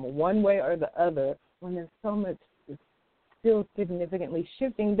farm one way or the other when there's so much still significantly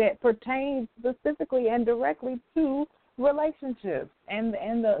shifting that pertains specifically and directly to relationships and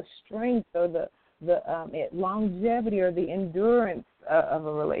the strength or the longevity or the endurance of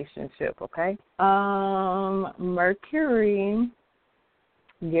a relationship, okay? Mercury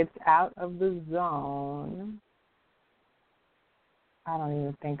gets out of the zone. I don't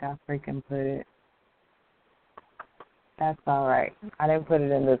even think I freaking put it. That's all right. I didn't put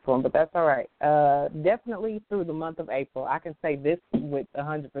it in this one, but that's all right. Definitely through the month of April. I can say this with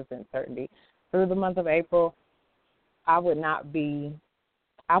 100% certainty. Through the month of April, I would remain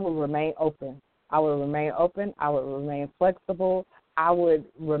open. I would remain open. I would remain flexible. I would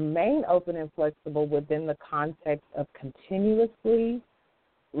remain open and flexible within the context of continuously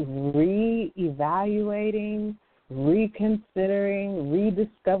re-evaluating, reconsidering,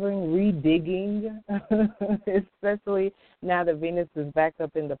 rediscovering, redigging, especially now that Venus is back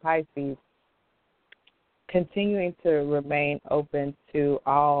up into Pisces, continuing to remain open to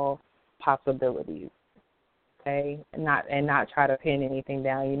all possibilities, okay? Not try to pin anything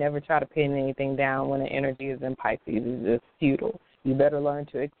down. You never try to pin anything down when the energy is in Pisces. It's just futile. You better learn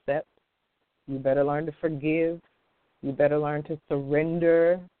to accept. You better learn to forgive. You better learn to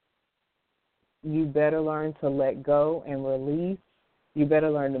surrender. You better learn to let go and release. You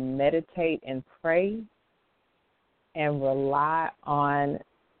better learn to meditate and pray and rely on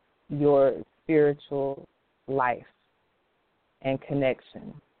your spiritual life and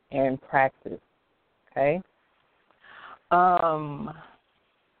connection and practice, okay?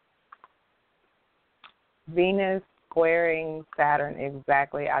 Venus squaring Saturn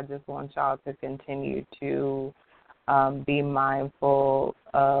exactly. I just want y'all to continue to be mindful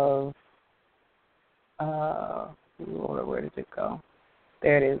of where did it go?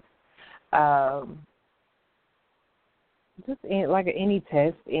 There it is. Just any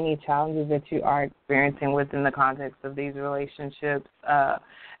test, any challenges that you are experiencing within the context of these relationships,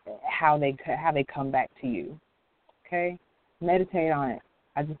 how they come back to you. Okay, meditate on it.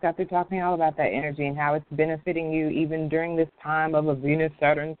 I just got through talking all about that energy and how it's benefiting you even during this time of a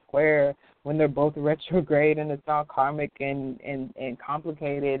Venus-Saturn square when they're both retrograde and it's all karmic and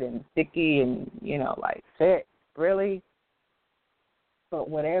complicated and sticky and, shit, really? But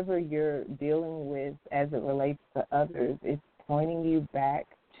whatever you're dealing with as it relates to others, it's pointing you back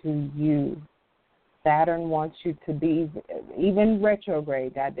to you. Saturn wants you to be, even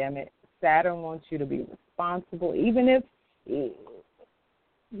retrograde, goddammit, Saturn wants you to be responsible, even if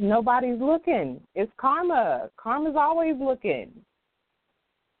nobody's looking. It's karma. Karma's always looking.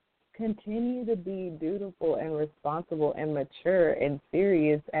 Continue to be dutiful and responsible and mature and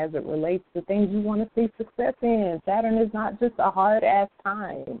serious as it relates to things you want to see success in. Saturn is not just a hard-ass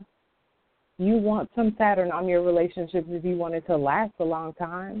time. You want some Saturn on your relationships if you want it to last a long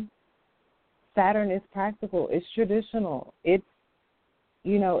time. Saturn is practical. It's traditional. It's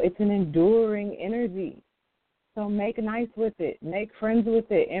an enduring energy. So make nice with it. Make friends with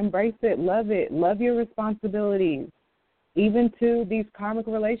it. Embrace it. Love it. Love your responsibilities. Even to these karmic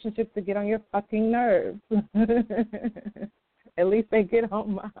relationships that get on your fucking nerves. At least they get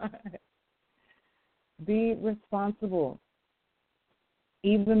on mine. Be responsible.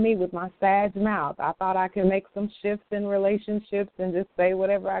 Even me with my sage mouth, I thought I could make some shifts in relationships and just say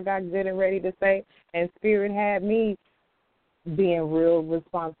whatever I got good and ready to say. And Spirit had me being real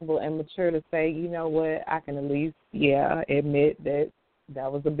responsible and mature to say, you know what, I can at least, admit that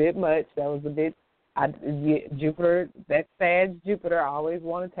was a bit much. That was a bit, Jupiter, that sad Jupiter, I always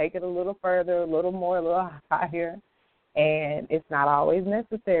want to take it a little further, a little more, a little higher. And it's not always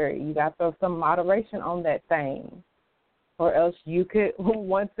necessary. You got to throw some moderation on that thing. Or else you could,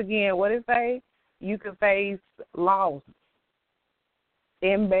 once again, what it say? You could face loss,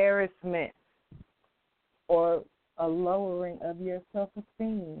 embarrassment, or a lowering of your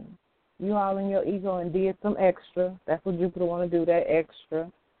self-esteem. You all in your ego and did some extra. That's what Jupiter want to do, that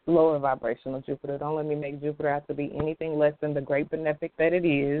extra. Lower vibrational Jupiter. Don't let me make Jupiter have to be anything less than the great benefic that it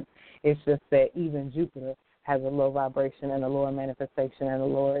is. It's just that even Jupiter has a low vibration and a lower manifestation and a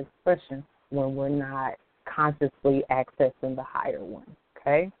lower expression when we're not consciously accessing the higher one,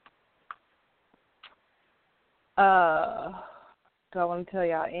 okay? Do I want to tell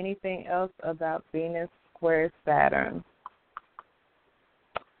y'all anything else about Venus square Saturn?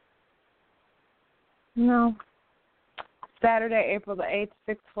 No. Saturday, April the 8th,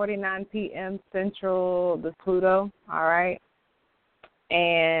 6:49 p.m. Central, the Pluto, all right?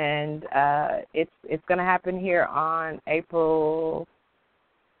 And it's going to happen here on April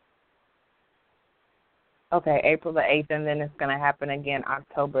the 8th, and then it's going to happen again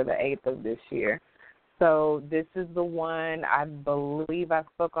October the 8th of this year. So this is the one, I believe I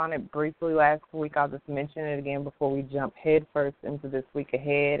spoke on it briefly last week. I'll just mention it again before we jump head first into this week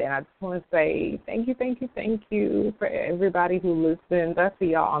ahead. And I just want to say thank you for everybody who listens. I see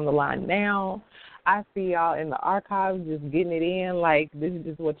y'all on the line now. I see y'all in the archives just getting it in. Like, this is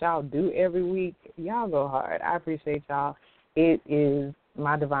just what y'all do every week. Y'all go hard. I appreciate y'all. It is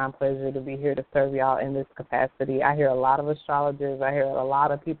my divine pleasure to be here to serve y'all in this capacity. I hear a lot of astrologers. I hear a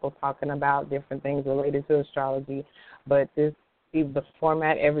lot of people talking about different things related to astrology, but the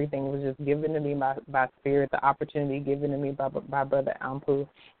format, everything was just given to me by Spirit, the opportunity given to me by Brother Ampu,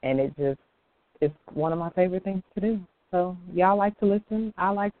 and it's one of my favorite things to do. So y'all like to listen. I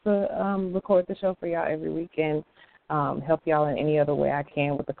like to record the show for y'all every week and help y'all in any other way I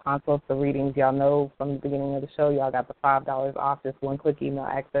can with the consults, the readings. Y'all know from the beginning of the show, y'all got the $5 off. Just one-click email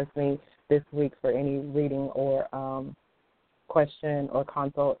access me this week for any reading or question or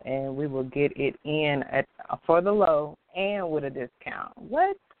consult, and we will get it in for the low and with a discount.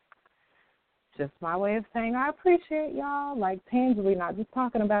 What? Just my way of saying I appreciate y'all, like tangibly, not just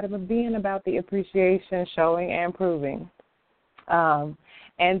talking about it, but being about the appreciation, showing and proving.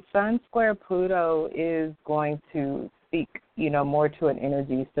 And Sun square Pluto is going to speak, more to an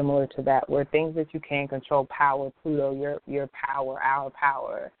energy similar to that, where things that you can control, power, Pluto, your power, our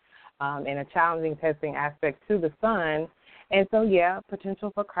power, in a challenging, testing aspect to the sun. And so,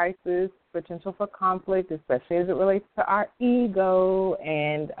 potential for crisis, potential for conflict, especially as it relates to our ego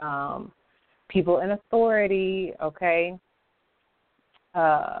and people in authority, okay?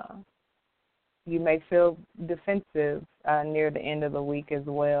 You may feel defensive near the end of the week as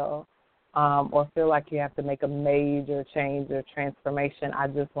well, or feel like you have to make a major change or transformation. I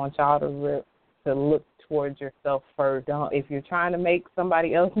just want y'all to look towards yourself first. If you're trying to make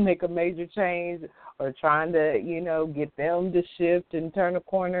somebody else make a major change or trying to, get them to shift and turn a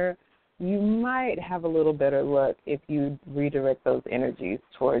corner, you might have a little better luck if you redirect those energies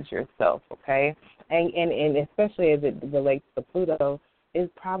towards yourself, okay? And especially as it relates to Pluto, it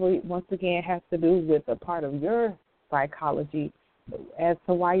probably, once again, has to do with a part of your psychology as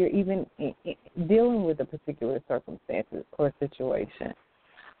to why you're even dealing with a particular circumstances or situation.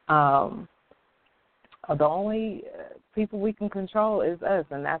 The only people we can control is us,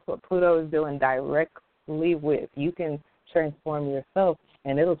 and that's what Pluto is dealing directly with. You can transform yourself,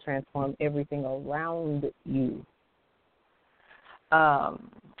 and it'll transform everything around you.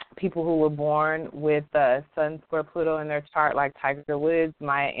 People who were born with Sun square Pluto in their chart, like Tiger Woods,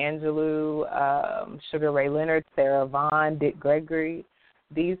 Maya Angelou, Sugar Ray Leonard, Sarah Vaughan, Dick Gregory,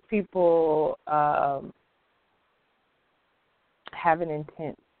 these people have an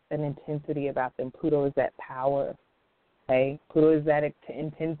intensity about them. Pluto is that power, okay? Pluto is that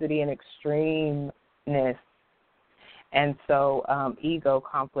intensity and extremeness. And so ego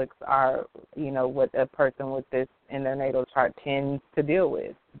conflicts are, what a person with this in their natal chart tends to deal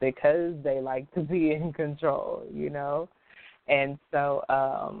with because they like to be in control, And so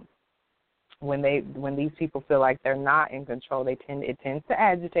when these people feel like they're not in control, it tends to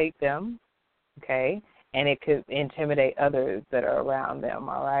agitate them, okay? And it could intimidate others that are around them,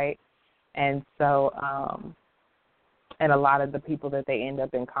 all right? And so and a lot of the people that they end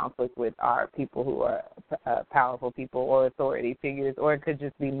up in conflict with are people who are powerful people or authority figures, or it could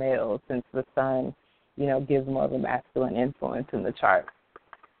just be males since the sun, gives more of a masculine influence in the chart.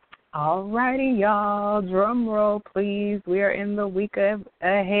 All righty, y'all. Drum roll, please. We are in the week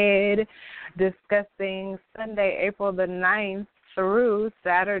ahead discussing Sunday, April the 9th through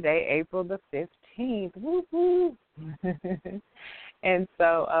Saturday, April the 15th. Woo-hoo. And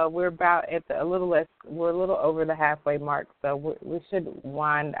so we're about at we're a little over the halfway mark, so we should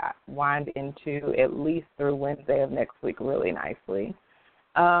wind into at least through Wednesday of next week really nicely.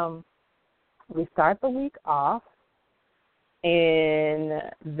 We start the week off in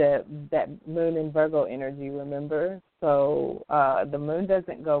that moon in Virgo energy, remember? So the moon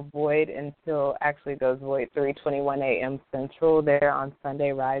doesn't go void until actually goes void 3:21 a.m. Central there on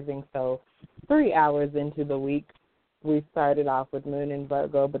Sunday rising, so 3 hours into the week. we started off with Moon in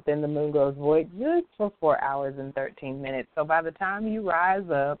Virgo, but then the Moon goes void just for 4 hours and 13 minutes. So by the time you rise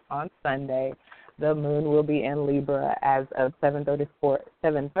up on Sunday, the Moon will be in Libra as of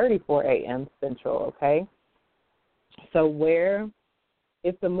 7:34 a.m. Central, okay? So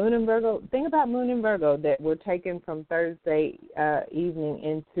if the Moon in Virgo, think about Moon in Virgo that we're taking from Thursday evening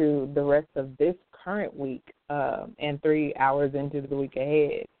into the rest of this current week and 3 hours into the week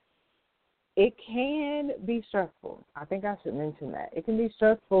ahead. It can be stressful. I think I should mention that. It can be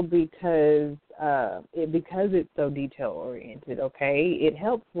stressful because it's so detail-oriented, okay? It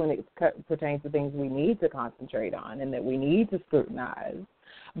helps when it pertains to things we need to concentrate on and that we need to scrutinize.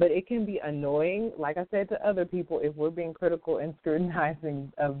 But it can be annoying, like I said to other people, if we're being critical and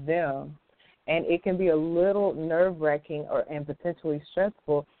scrutinizing of them. And it can be a little nerve-wracking and potentially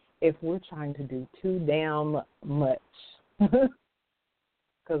stressful if we're trying to do too damn much.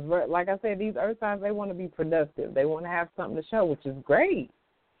 Because, like I said, these earth signs, they want to be productive. They want to have something to show, which is great.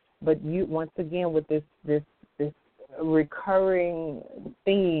 But you, once again, with this recurring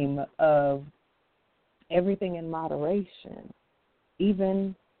theme of everything in moderation,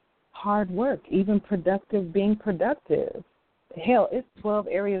 even hard work, even being productive. Hell, it's 12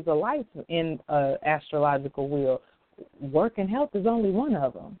 areas of life in astrological wheel. Work and health is only one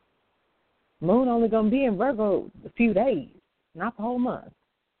of them. Moon only going to be in Virgo a few days, not the whole month.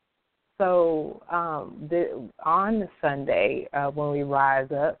 So on Sunday, when we rise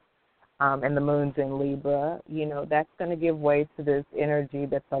up and the Moon's in Libra, that's going to give way to this energy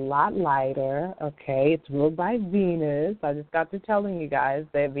that's a lot lighter, okay? It's ruled by Venus. I just got through telling you guys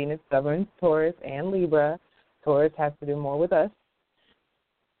that Venus governs Taurus and Libra. Taurus has to do more with us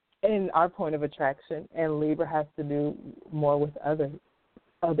and our point of attraction, and Libra has to do more with others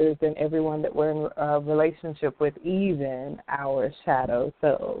and everyone that we're in a relationship with, even our shadow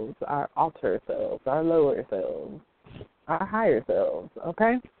selves, our alter selves, our lower selves, our higher selves,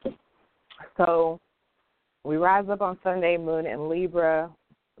 okay? So we rise up on Sunday, Moon in Libra.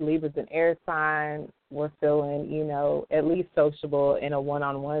 Libra's an air sign. We're feeling, at least sociable in a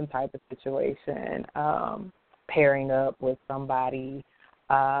one-on-one type of situation, pairing up with somebody.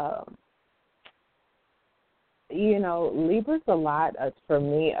 Libra's a lot, for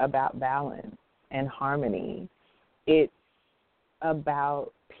me, about balance and harmony. It's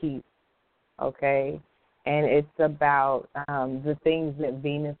about peace, okay? And it's about the things that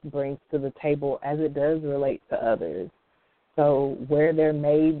Venus brings to the table as it does relate to others. So where there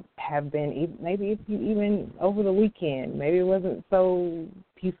may have been, maybe even over the weekend, maybe it wasn't so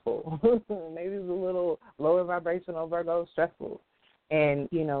peaceful. Maybe it was a little lower vibrational, Virgo, stressful. And,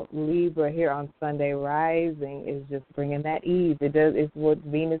 Libra here on Sunday rising is just bringing that ease. It's what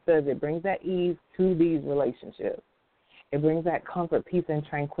Venus does. It brings that ease to these relationships. It brings that comfort, peace, and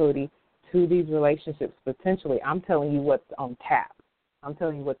tranquility to these relationships potentially. I'm telling you what's on tap. I'm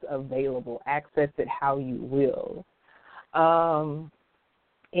telling you what's available. Access it how you will.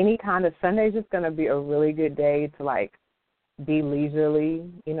 Any kind of Sunday is just going to be a really good day to, be leisurely,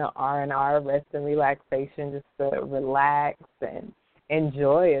 R&R, rest and relaxation, just to relax and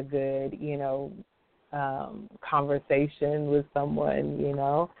enjoy a good, conversation with someone,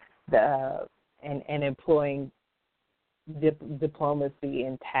 and employing diplomacy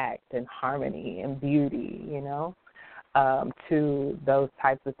and tact and harmony and beauty, to those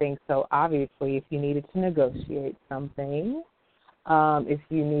types of things. So obviously, if you needed to negotiate something, if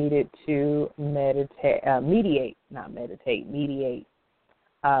you needed to mediate,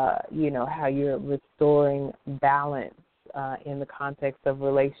 how you're restoring balance in the context of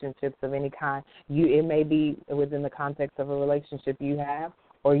relationships of any kind. It may be within the context of a relationship you have,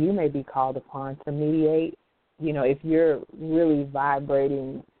 or you may be called upon to mediate. If you're really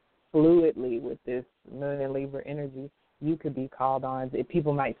vibrating fluidly with this Moon and Libra energy, you could be called on.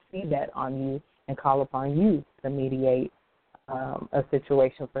 People might see that on you and call upon you to mediate a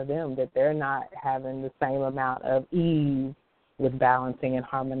situation for them that they're not having the same amount of ease with balancing and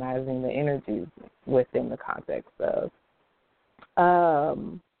harmonizing the energies within the context of.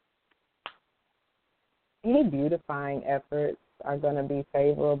 Any beautifying efforts are going to be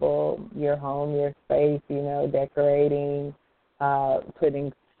favorable. Your home, your space, decorating,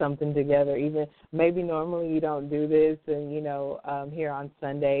 putting something together. Even maybe normally you don't do this, and here on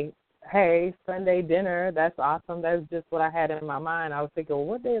Sunday, hey, Sunday dinner, that's awesome. That's just what I had in my mind. I was thinking, well,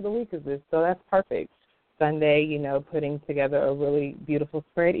 what day of the week is this? So that's perfect. Sunday, putting together a really beautiful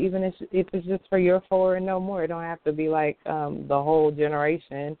spread, even if it's just for your four and no more. It don't have to be like the whole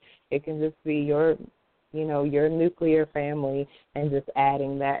generation. It can just be your nuclear family, and just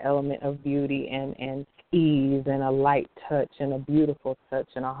adding that element of beauty and ease and a light touch and a beautiful touch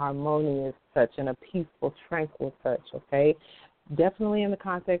and a harmonious touch and a peaceful, tranquil touch, okay? Definitely in the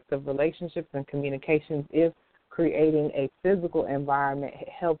context of relationships and communications, if creating a physical environment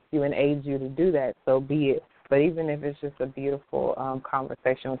helps you and aids you to do that, so be it. But even if it's just a beautiful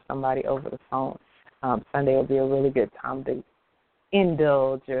conversation with somebody over the phone, Sunday will be a really good time to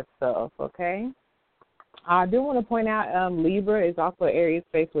indulge yourself, okay? I do want to point out Libra is also an area of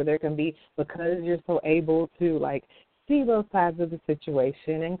space where there can be, because you're so able to, like, see both sides of the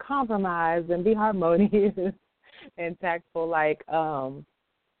situation and compromise and be harmonious and tactful, like,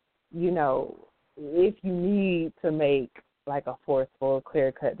 you know, if you need to make, like, a forceful,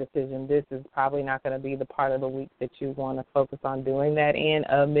 clear-cut decision, this is probably not going to be the part of the week that you want to focus on doing that in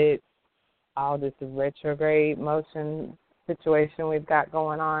amidst all this retrograde motion situation we've got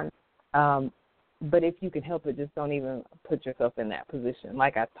going on. But if you can help it, just don't even put yourself in that position.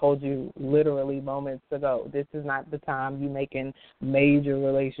 Like I told you literally moments ago, this is not the time you making major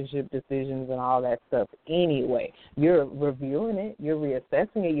relationship decisions and all that stuff anyway. You're reviewing it, you're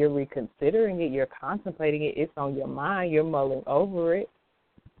reassessing it, you're reconsidering it, you're contemplating it, it's on your mind, you're mulling over it,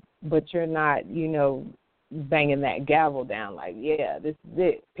 but you're not, you know, banging that gavel down like, yeah, this is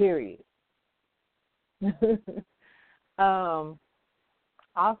it, period.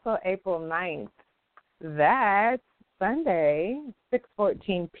 Also, April 9th, that Sunday,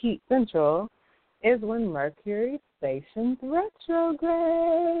 6:14 P Central, is when Mercury stations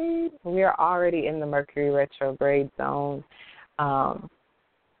retrograde. We are already in the Mercury retrograde zone.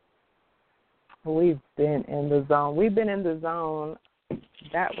 We've been in the zone. We've been in the zone.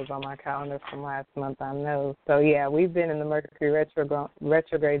 That was on my calendar from last month, I know. So, yeah, we've been in the Mercury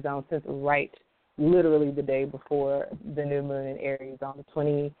retrograde zone since literally the day before the new moon in Aries on the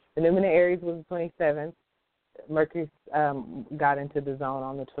 20th. The new moon in Aries was the 27th. Mercury got into the zone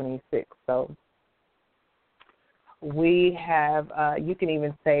on the 26th. So we have, you can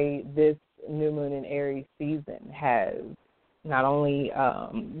even say this new moon in Aries season has not only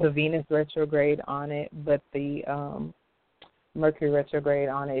the Venus retrograde on it, but the Mercury retrograde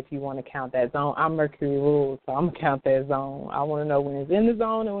on it if you want to count that zone. I'm Mercury rules, so I'm going to count that zone. I want to know when it's in the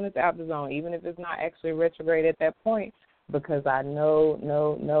zone and when it's out the zone, even if it's not actually retrograde at that point, because I know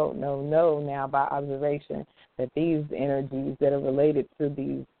now by observation that these energies that are related to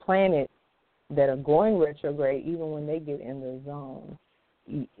these planets that are going retrograde, even when they get in the zone,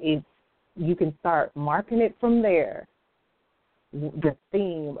 you can start marking it from there, the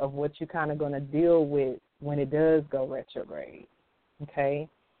theme of what you're kind of going to deal with when it does go retrograde, okay,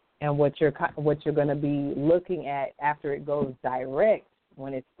 and what you're going to be looking at after it goes direct,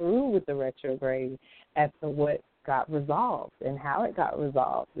 when it's through with the retrograde, as to what got resolved and how it got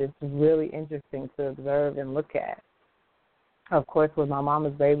resolved. It's really interesting to observe and look at. Of course, with my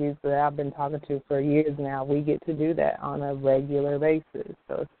mama's babies that I've been talking to for years now, we get to do that on a regular basis,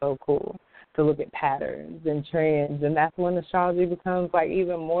 so it's so cool to look at patterns and trends, and that's when astrology becomes like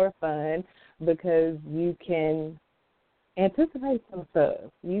even more fun, because you can anticipate some stuff.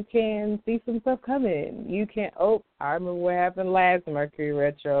 You can see some stuff coming. You can, I remember what happened last Mercury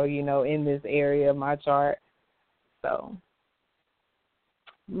retro, in this area of my chart. So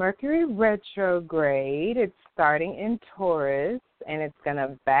Mercury retrograde, it's starting in Taurus, and it's going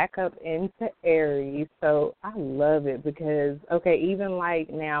to back up into Aries. So I love it because, even like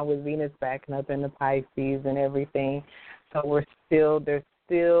now with Venus backing up into Pisces and everything, so there's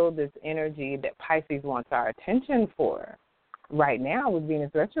still this energy that Pisces wants our attention for. Right now with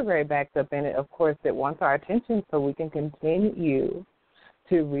Venus retrograde backed up in it, of course, it wants our attention so we can continue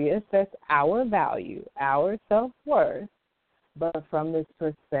to reassess our value, our self-worth, but from this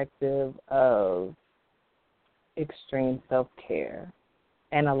perspective of extreme self-care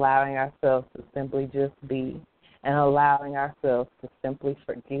and allowing ourselves to simply just be and allowing ourselves to simply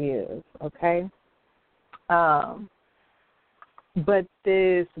forgive, okay? But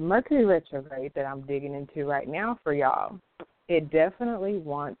this Mercury retrograde that I'm digging into right now for y'all, it definitely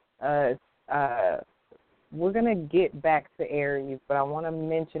wants us, we're going to get back to Aries, but I want to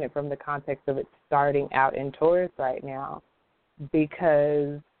mention it from the context of it starting out in Taurus right now,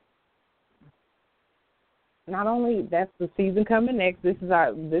 because not only that's the season coming next, this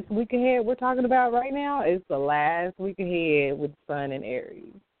week ahead we're talking about right now is the last week ahead with Sun in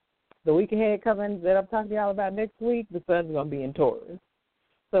Aries. The week ahead coming that I'm talking to y'all about next week, the Sun's going to be in Taurus.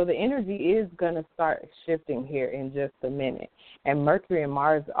 So the energy is going to start shifting here in just a minute. And Mercury and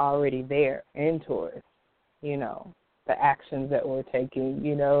Mars are already there in Taurus, the actions that we're taking,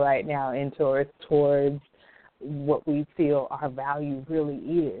 right now in Taurus towards what we feel our value really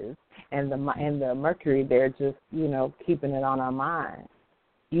is. And the Mercury, they're just, keeping it on our mind.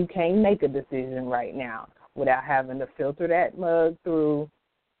 You can't make a decision right now without having to filter that mug through.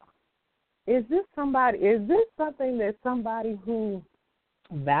 Is this something that somebody who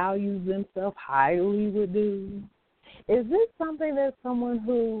values themselves highly would do? Is this something that someone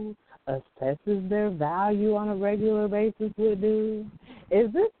who assesses their value on a regular basis would do?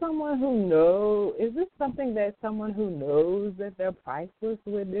 Is this something that someone who knows that they're priceless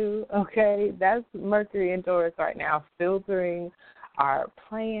would do? Okay, that's Mercury in Taurus right now, filtering our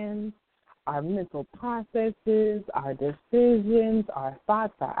plans, our mental processes, our decisions, our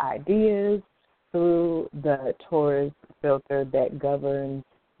thoughts, our ideas through the Taurus filter that governs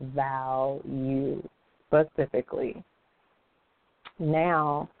value specifically.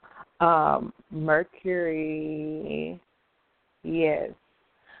 Now, Mercury, yes.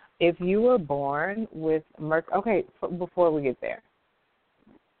 If you were born with Mercury, okay, before we get there,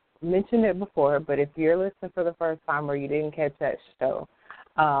 mentioned it before, but if you're listening for the first time or you didn't catch that show,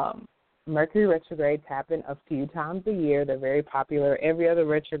 Mercury retrogrades happen a few times a year. They're very popular. Every other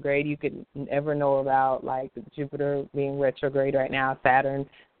retrograde you could ever know about, like Jupiter being retrograde right now, Saturn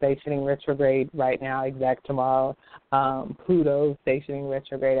stationing retrograde right now, exact tomorrow, Pluto stationing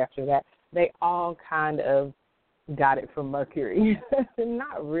retrograde after that. They all kind of got it from Mercury.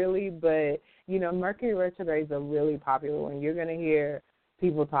 Not really, but, Mercury retrogrades are really popular when you're going to hear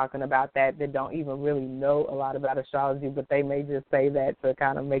people talking about that don't even really know a lot about astrology, but they may just say that to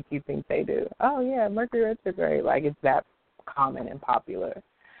kind of make you think they do. Oh, yeah, Mercury retrograde, like it's that common and popular.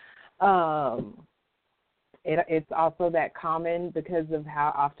 It's also that common because of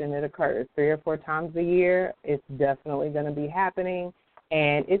how often it occurs. 3 or 4 times a year, it's definitely going to be happening,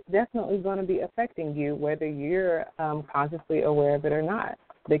 and it's definitely going to be affecting you whether you're consciously aware of it or not.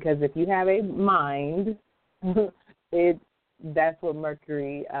 Because if you have a mind, that's what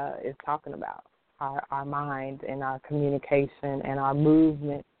Mercury is talking about, our mind and our communication and our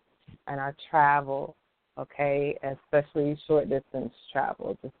movement and our travel, okay, especially short-distance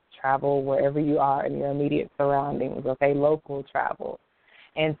travel. Just travel wherever you are in your immediate surroundings, okay, local travel.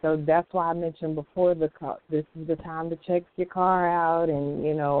 And so that's why I mentioned before this is the time to check your car out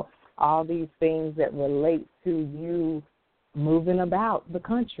and, all these things that relate to you moving about the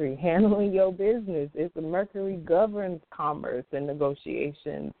country, handling your business. It's Mercury governs commerce and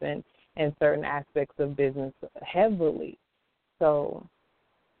negotiations and certain aspects of business heavily. So,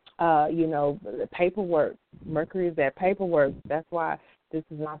 the paperwork, Mercury is that paperwork. That's why this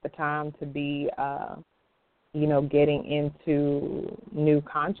is not the time to be, getting into new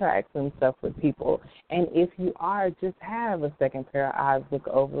contracts and stuff with people. And if you are, just have a second pair of eyes look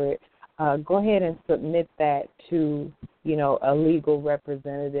over it. Go ahead and submit that to, a legal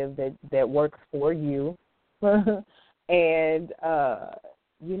representative that works for you and,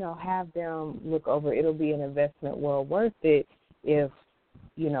 have them look over. It'll be an investment well worth it if,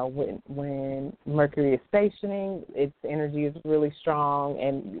 when Mercury is stationing, its energy is really strong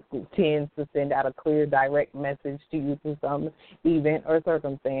and tends to send out a clear, direct message to you through some event or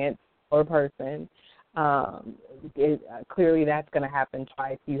circumstance or person. Clearly that's going to happen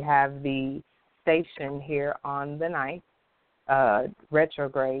twice. You have the station here on the 9th,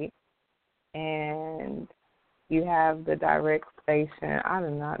 retrograde, and you have the direct station. I do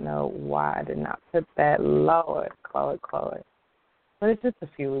not know why I did not put that. Lord, Chloe. But it's just a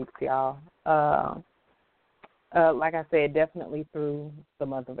few weeks, y'all. Like I said, definitely through the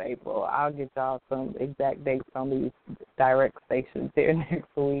month of April. I'll get y'all some exact dates on these direct stations here next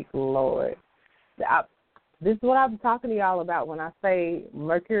week. Lord. This is what I'm talking to y'all about when I say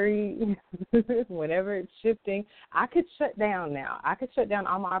Mercury, whenever it's shifting. I could shut down now. I could shut down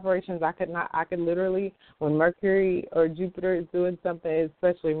all my operations. I could literally, when Mercury or Jupiter is doing something,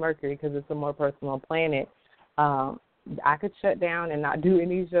 especially Mercury because it's a more personal planet, I could shut down and not do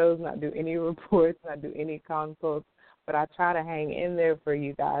any shows, not do any reports, not do any consults, but I try to hang in there for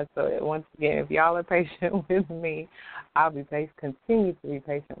you guys. So once again, if y'all are patient with me, I'll be continue to be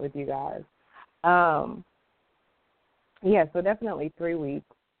patient with you guys. So definitely 3 weeks.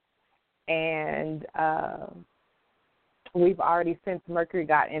 And we've already, since Mercury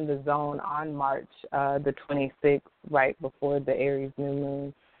got in the zone on March the 26th, right before the Aries new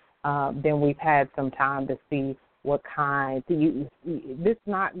moon, then we've had some time to see what kind. This is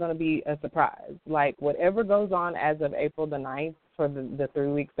not going to be a surprise. Like, whatever goes on as of April the 9th for the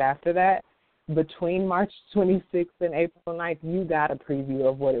 3 weeks after that, between March 26th and April 9th, you got a preview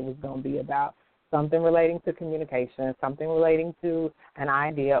of what it was going to be about. Something relating to communication, something relating to an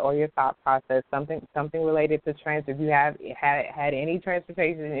idea or your thought process, something related to transport. If you have had any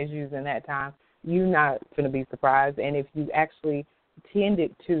transportation issues in that time, you're not going to be surprised. And if you actually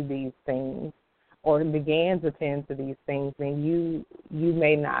tended to these things, or began to tend to these things, then you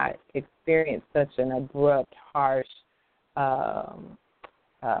may not experience such an abrupt, harsh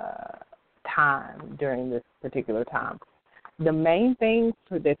time during this particular time. The main thing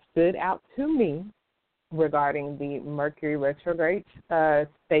that stood out to me regarding the Mercury retrograde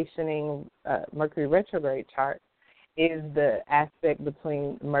stationing Mercury retrograde chart is the aspect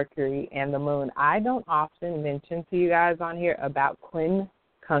between Mercury and the moon. I don't often mention to you guys on here about quincunxes.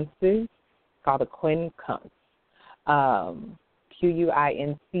 It's called a quincunx, Quincunx.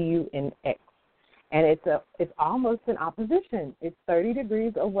 And it's almost an opposition. It's 30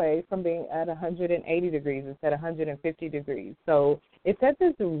 degrees away from being at 180 degrees. It's at 150 degrees. So it's at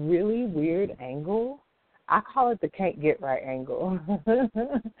this really weird angle. I call it the can't get right angle.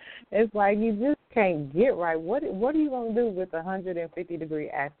 It's like you just can't get right. What are you going to do with the 150-degree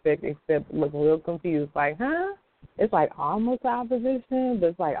aspect except look real confused? Like, huh? It's like almost opposition, but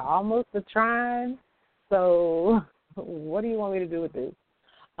it's like almost a trine. So what do you want me to do with this?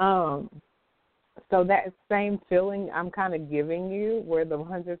 So that same feeling I'm kind of giving you where the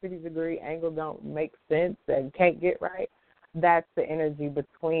 150-degree angle don't make sense and can't get right, that's the energy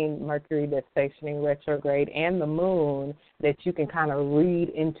between Mercury that's stationing retrograde and the moon that you can kind of read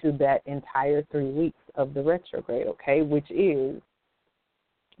into that entire 3 weeks of the retrograde, okay, which is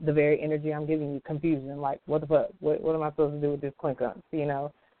the very energy I'm giving you, confusion. Like, what the fuck? What am I supposed to do with this quincunx? You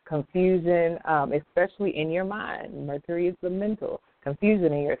know, confusion, especially in your mind. Mercury is the mental.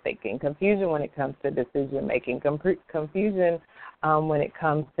 Confusion in your thinking, confusion when it comes to decision making, confusion when it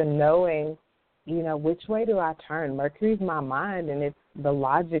comes to knowing, you know, which way do I turn? Mercury's my mind, and it's the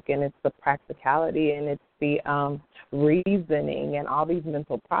logic, and it's the practicality, and it's the reasoning, and all these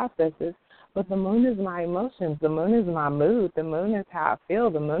mental processes. But the moon is my emotions. The moon is my mood. The moon is how I feel.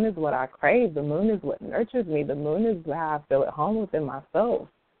 The moon is what I crave. The moon is what nurtures me. The moon is how I feel at home within myself.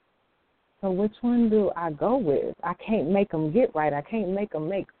 So which one do I go with? I can't make them get right. I can't make them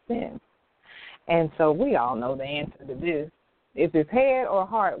make sense. And so we all know the answer to this. If it's head or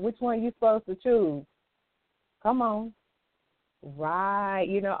heart, which one you supposed to choose? Come on. Right.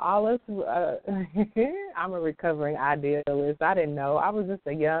 You know, all us, I'm a recovering idealist. I didn't know. I was just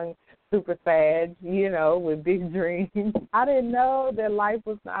a young super sag, you know, with big dreams. I didn't know that life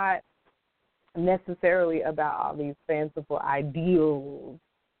was not necessarily about all these fanciful ideals.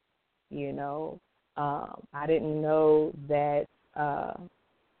 You know, I didn't know that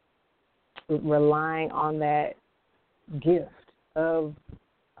relying on that gift of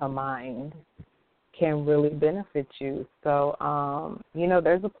a mind can really benefit you. So, you know,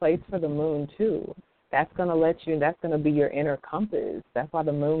 there's a place for the moon, too. That's going to that's going to be your inner compass. That's why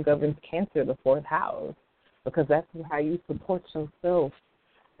the moon governs Cancer, the 4th house, because that's how you support yourself.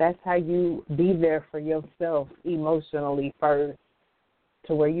 That's how you be there for yourself emotionally first,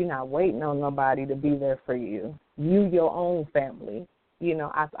 to where you're not waiting on nobody to be there for you. You, your own family. You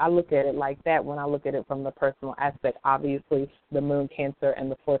know, I look at it like that when I look at it from the personal aspect. Obviously, the moon, Cancer, and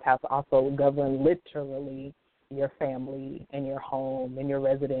the 4th house also govern literally your family and your home and your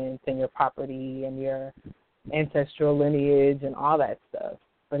residence and your property and your ancestral lineage and all that stuff.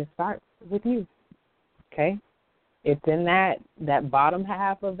 But it starts with you, okay? It's in that bottom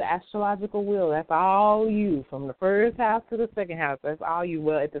half of the astrological wheel. That's all you, from the 1st house to the 2nd house. That's all you.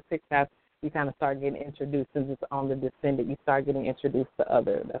 Well, at the 6th house, you kind of start getting introduced. Since it's on the descendant, you start getting introduced to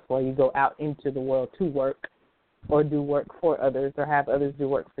others. That's why you go out into the world to work or do work for others or have others do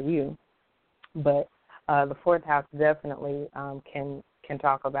work for you. But the 4th house definitely can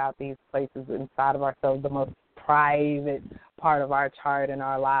talk about these places inside of ourselves, the most private part of our chart and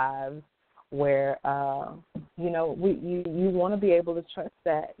our lives, where, you know, you want to be able to trust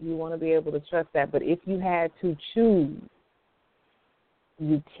that. You want to be able to trust that. But if you had to choose,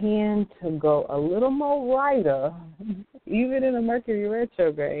 you tend to go a little more righter, even in a Mercury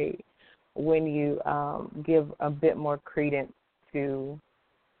retrograde, when you give a bit more credence to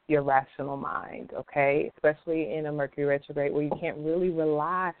your rational mind, okay? Especially in a Mercury retrograde where you can't really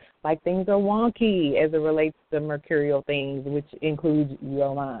rely, like things are wonky as it relates to mercurial things, which includes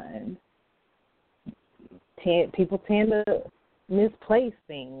your mind. People tend to misplace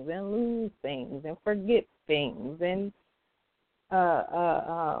things and lose things and forget things, and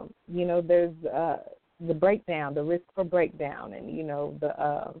you know, there's the breakdown, the risk for breakdown, and you know,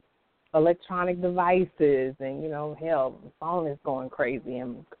 the electronic devices, and you know, hell, the phone is going crazy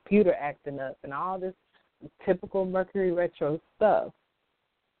and computer acting up, and all this typical Mercury retro stuff.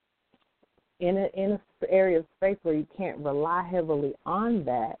 In an area of space where you can't rely heavily on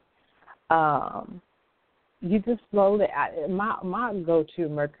that, you just slowly, my go-to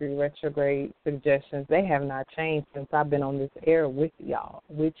Mercury retrograde suggestions, they have not changed since I've been on this air with y'all,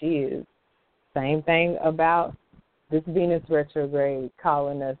 which is Same thing about this Venus retrograde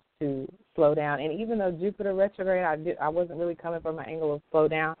calling us to slow down. And even though Jupiter retrograde, I wasn't really coming from an angle of slow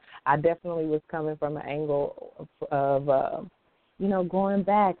down. I definitely was coming from an angle of going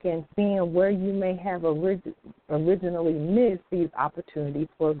back and seeing where you may have originally missed these opportunities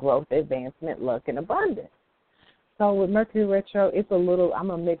for growth, advancement, luck, and abundance. So with Mercury retro, I'm going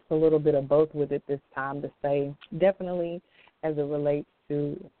to mix a little bit of both with it this time to say definitely as it relates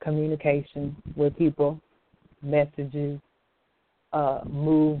to communication with people, messages,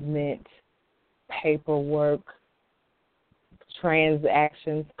 movement, paperwork,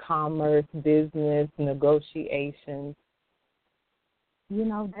 transactions, commerce, business, negotiations.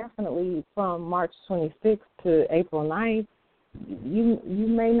 Definitely from March 26th to April 9th, you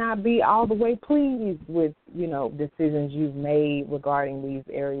may not be all the way pleased with, decisions you've made regarding these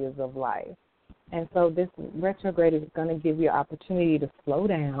areas of life. And so this retrograde is going to give you an opportunity to slow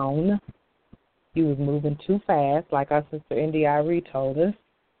down. You was moving too fast, like our sister India Irie told us.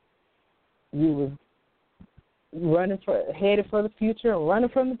 You was headed for the future and running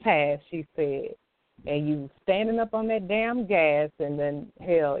from the past, she said. And you standing up on that damn gas and then,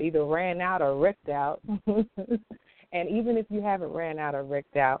 hell, either ran out or wrecked out. And even if you haven't ran out or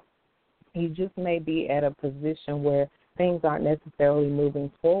wrecked out, you just may be at a position where things aren't necessarily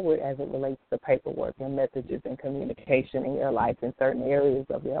moving forward as it relates to paperwork and messages and communication in your life, in certain areas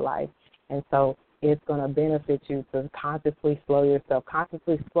of your life. And so it's going to benefit you to consciously slow yourself,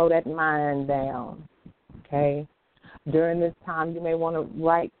 consciously slow that mind down, okay? During this time, you may want to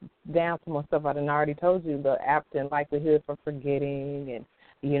write down some more stuff I done already told you, the apt likelihood for forgetting and,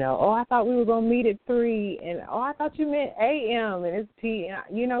 I thought we were going to meet at 3, and, I thought you meant a.m. and it's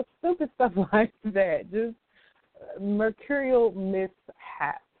p.m., stupid stuff like that, just mercurial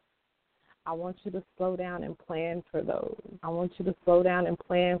mishaps. I want you to slow down and plan for those. I want you to slow down and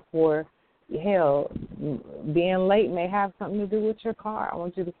plan for, hell, being late may have something to do with your car. I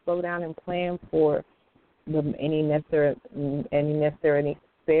want you to slow down and plan for any necessary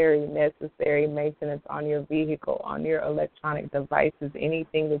maintenance on your vehicle, on your electronic devices,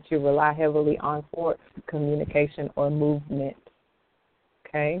 anything that you rely heavily on for communication or movement.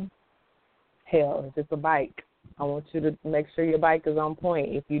 Okay? Hell, if it's a bike, I want you to make sure your bike is on point.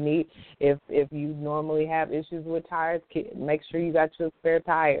 If you normally have issues with tires, make sure you got your spare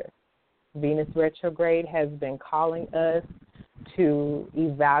tire. Venus retrograde has been calling us to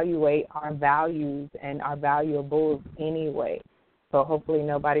evaluate our values and our valuables anyway. So hopefully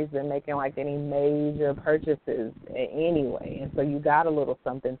nobody's been making any major purchases anyway. And so you got a little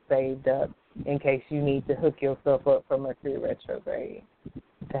something saved up in case you need to hook yourself up for Mercury retrograde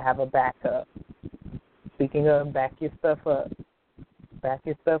to have a backup. Speaking of, back your stuff up. Back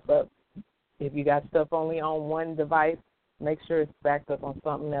your stuff up. If you got stuff only on one device, make sure it's backed up on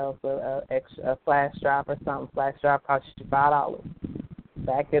something else, a flash drive or something. Flash drive costs you $5.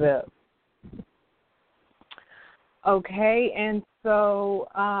 Back it up. Okay, and so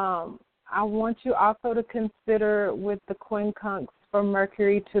I want you also to consider with the quincunx from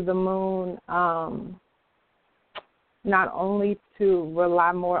Mercury to the moon, not only to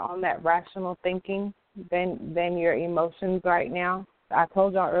rely more on that rational thinking than your emotions right now. I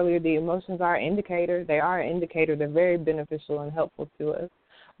told y'all earlier the emotions are an indicator. They are an indicator. They're very beneficial and helpful to us.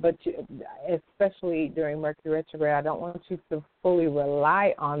 But especially during Mercury retrograde, I don't want you to fully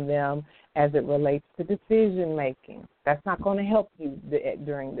rely on them as it relates to decision making. That's not going to help you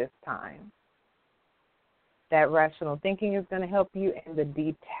during this time. That rational thinking is going to help you, and the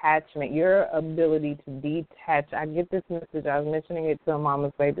detachment, your ability to detach. I get this message. I was mentioning it to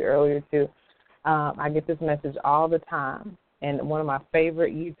Mama's Baby earlier too. I get this message all the time. And one of my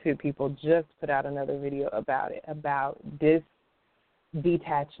favorite YouTube people just put out another video about it, about this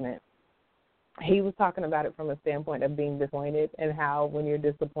detachment. He was talking about it from a standpoint of being disappointed and how when you're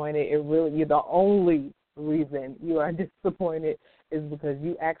disappointed, you're the only reason you are disappointed is because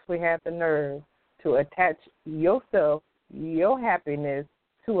you actually have the nerve to attach yourself, your happiness,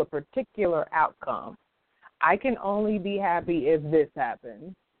 to a particular outcome. I can only be happy if this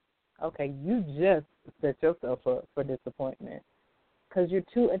happens. Okay, you just set yourself up for disappointment because you're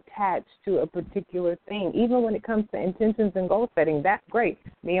too attached to a particular thing. Even when it comes to intentions and goal setting, that's great.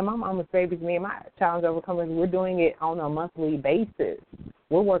 Me and my Mama's Babies, me and my Challenge Overcomers, we're doing it on a monthly basis.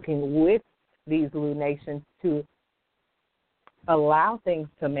 We're working with these lunations to allow things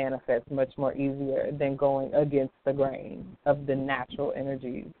to manifest much more easier than going against the grain of the natural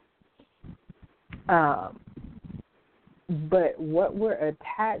energies. But what we're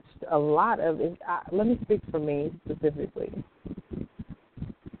attached a lot of is, let me speak for me specifically,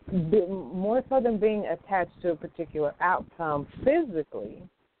 more so than being attached to a particular outcome physically,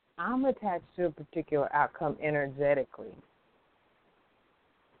 I'm attached to a particular outcome energetically.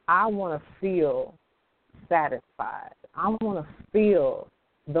 I want to feel satisfied. I want to feel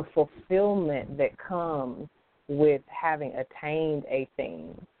the fulfillment that comes with having attained a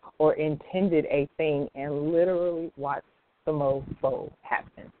thing or intended a thing and literally watch the mofo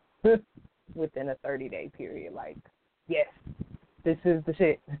happen within a 30-day period. Like, yes, this is the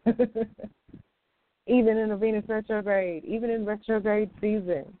shit. Even in a Venus retrograde, even in retrograde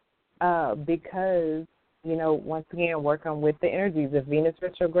season, because, you know, once again, working with the energies. If Venus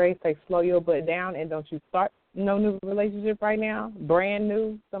retrograde, say slow your butt down and don't you start no new relationship right now, brand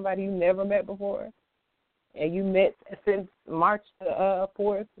new, somebody you never met before, and you met since March the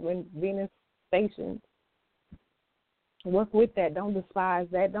 4th when Venus stationed. Work with that. Don't despise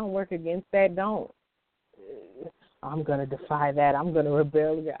that. Don't work against that. Don't, I'm going to defy that. I'm going to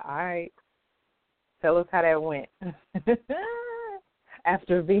rebel. All right. Tell us how that went.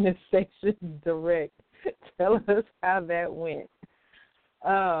 After Venus station direct, tell us how that went.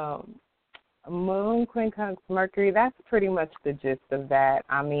 Moon, quincunx, Mercury, that's pretty much the gist of that.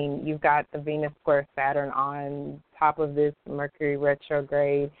 I mean, you've got the Venus square Saturn on top of this Mercury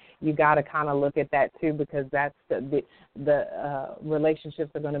retrograde. You got to kind of look at that, too, because that's the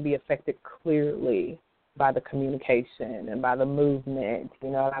relationships are going to be affected clearly by the communication and by the movement, you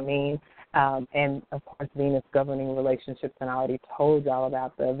know what I mean? And, of course, Venus governing relationships, and I already told y'all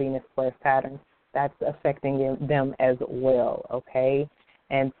about the Venus square Saturn. That's affecting them as well, okay?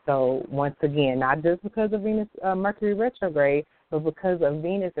 And so, once again, not just because of Venus, Mercury retrograde, but because of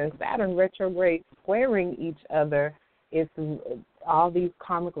Venus and Saturn retrograde squaring each other, it's all these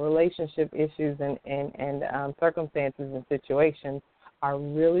karmic relationship issues and circumstances and situations are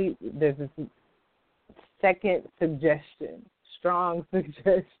really, there's this second suggestion, strong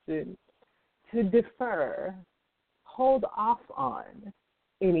suggestion, to defer, hold off on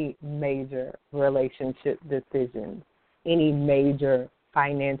any major relationship decisions, any major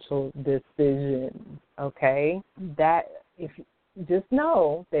financial decisions, okay? That if just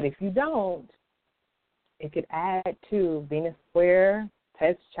know that if you don't, it could add to Venus square,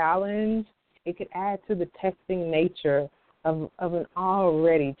 test challenge, it could add to the testing nature of an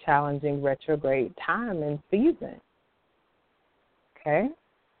already challenging retrograde time and season, okay?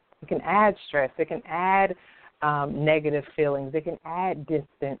 It can add stress. It can add negative feelings. It can add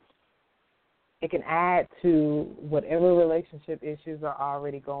distance. It can add to whatever relationship issues are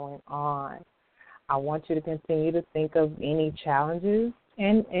already going on. I want you to continue to think of any challenges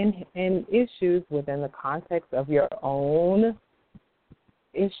and issues within the context of your own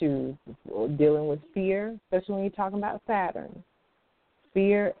issues, dealing with fear, especially when you're talking about Saturn.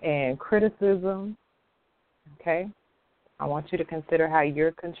 Fear and criticism, okay? I want you to consider how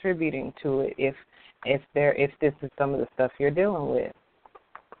you're contributing to it if this is some of the stuff you're dealing with.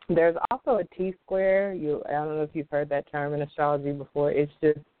 There's also a T-square. I don't know if you've heard that term in astrology before. It's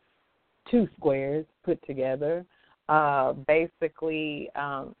just two squares put together. Basically,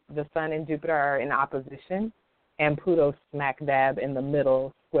 the Sun and Jupiter are in opposition, and Pluto's smack dab in the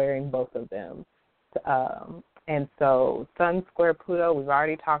middle, squaring both of them. And so Sun square Pluto, we've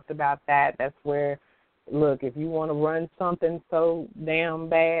already talked about that. That's where, look, if you want to run something so damn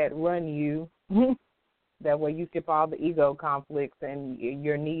bad, run you. That way you skip all the ego conflicts and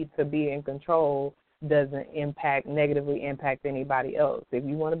your need to be in control doesn't negatively impact anybody else. If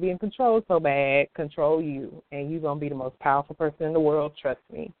you want to be in control so bad, control you, and you're going to be the most powerful person in the world, trust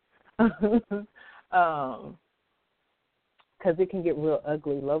me. Because it can get real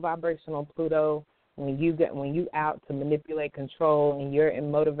ugly. Low vibrational Pluto, when you out to manipulate, control, and your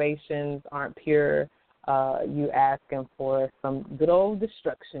motivations aren't pure, you asking for some good old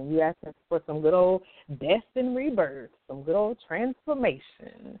destruction. You asking for some good old death and rebirth, some good old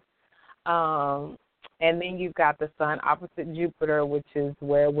transformation. And then you've got the Sun opposite Jupiter, which is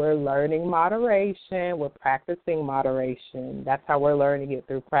where we're learning moderation. We're practicing moderation. That's how we're learning it,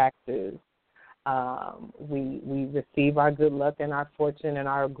 through practice. We receive our good luck and our fortune and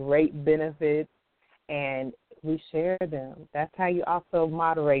our great benefits, and we share them. That's how you also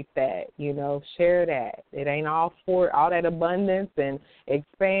moderate that, share that. It ain't all for all that abundance and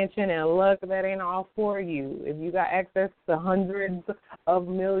expansion and luck, that ain't all for you. If you got access to hundreds of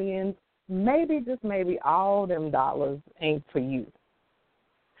millions, maybe, just maybe, all them dollars ain't for you.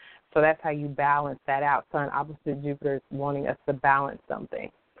 So that's how you balance that out. Sun opposite Jupiter is wanting us to balance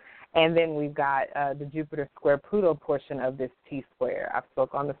something. And then we've got the Jupiter square Pluto portion of this T-square. I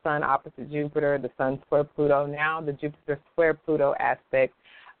spoke on the Sun opposite Jupiter, the Sun square Pluto. Now the Jupiter square Pluto aspect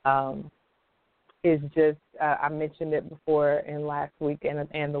is just, I mentioned it before in last week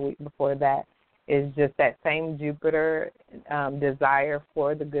and the week before that. is just that same Jupiter desire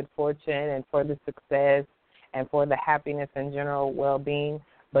for the good fortune and for the success and for the happiness and general well-being.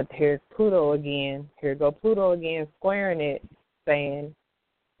 But here's Pluto again. Here go Pluto again, squaring it, saying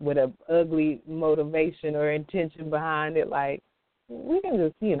with a ugly motivation or intention behind it, like, we can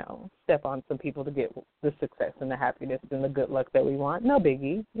just, step on some people to get the success and the happiness and the good luck that we want. No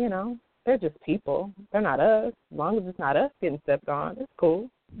biggie, They're just people. They're not us. As long as it's not us getting stepped on, it's cool.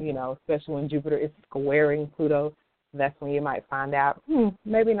 Especially when Jupiter is squaring Pluto, that's when you might find out,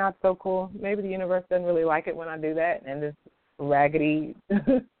 maybe not so cool. Maybe the universe doesn't really like it when I do that, and this raggedy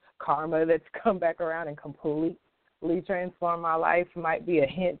karma that's come back around and completely transformed my life might be a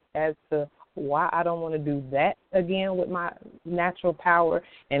hint as to why I don't want to do that again with my natural power,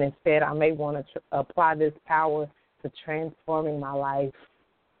 and instead I may want to apply this power to transforming my life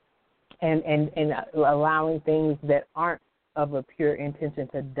and allowing things that aren't of a pure intention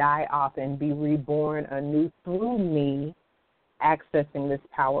to die off and be reborn anew through me, accessing this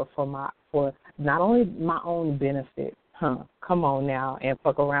power for not only my own benefit, come on now, and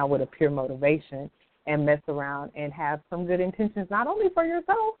fuck around with a pure motivation and mess around and have some good intentions, not only for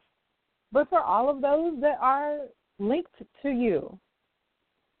yourself, but for all of those that are linked to you.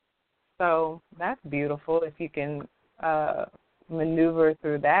 So that's beautiful if you can maneuver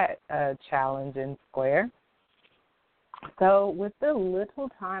through that challenge and square. So with the little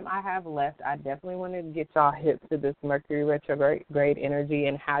time I have left, I definitely want to get y'all hip to this Mercury retrograde energy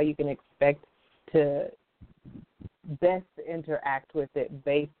and how you can expect to best interact with it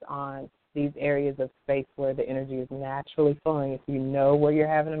based on these areas of space where the energy is naturally flowing. If you know where you're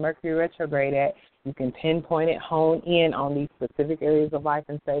having a Mercury retrograde at, you can pinpoint it, hone in on these specific areas of life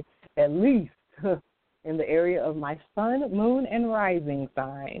and say, at least in the area of my sun, moon, and rising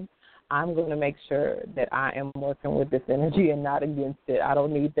sign, I'm going to make sure that I am working with this energy and not against it. I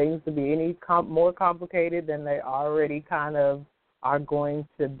don't need things to be any more complicated than they already kind of are going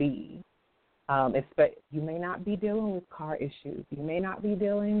to be. You may not be dealing with car issues. You may not be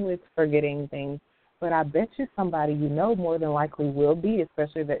dealing with forgetting things, but I bet you somebody you know more than likely will be,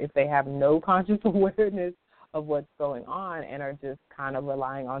 especially if they have no conscious awareness of what's going on and are just kind of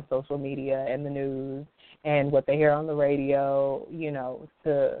relying on social media and the news and what they hear on the radio,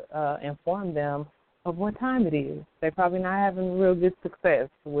 to inform them of what time it is. They're probably not having real good success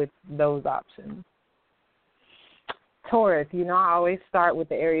with those options. Taurus, I always start with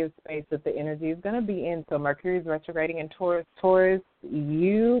the area of space that the energy is going to be in. So Mercury is retrograding in Taurus. Taurus,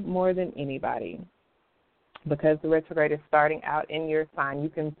 you more than anybody, because the retrograde is starting out in your sign, you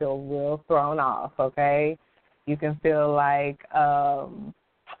can feel real thrown off, okay? You can feel like,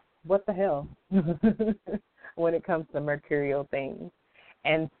 what the hell, when it comes to mercurial things.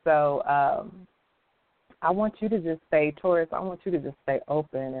 And so I want you to just stay, Taurus, I want you to just stay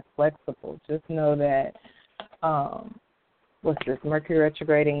open and flexible. Just know that, what's this, Mercury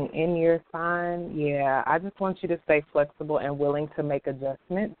retrograding in your sign? Yeah, I just want you to stay flexible and willing to make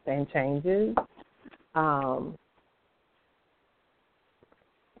adjustments and changes.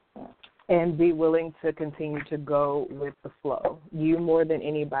 And be willing to continue to go with the flow. You more than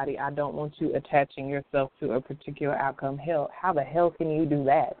anybody, I don't want you attaching yourself to a particular outcome. Hell, how the hell can you do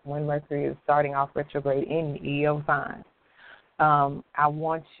that when Mercury is starting off retrograde in your sign? I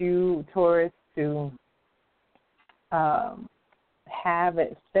want you, Taurus, to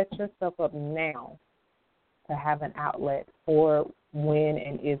set yourself up now to have an outlet for when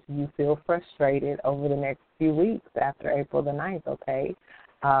and if you feel frustrated over the next few weeks after April the 9th, okay?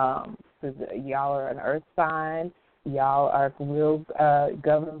 Because y'all are an earth sign. Y'all are real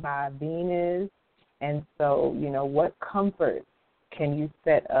governed by Venus. And so, what comforts can you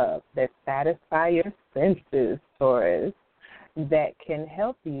set up that satisfy your senses, Taurus, that can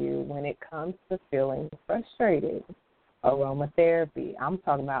help you when it comes to feeling frustrated? Aromatherapy. I'm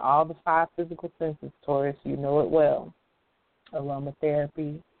talking about all the 5 physical senses, Taurus. You know it well.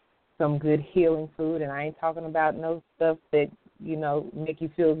 Aromatherapy, some good healing food, and I ain't talking about no stuff that, make you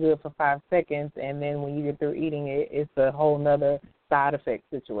feel good for 5 seconds, and then when you get through eating it, it's a whole nother side effect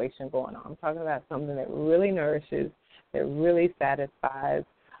situation going on. I'm talking about something that really nourishes, that really satisfies.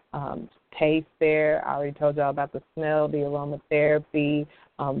 Taste there. I already told y'all about the smell, the aromatherapy,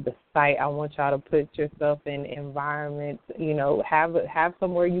 the sight. I want y'all to put yourself in environments, have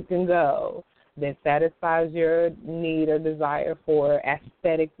somewhere you can go that satisfies your need or desire for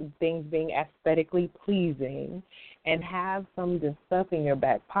aesthetic things being aesthetically pleasing, and have some of this stuff in your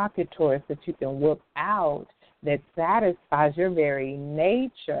back pocket, Taurus, that you can whip out that satisfies your very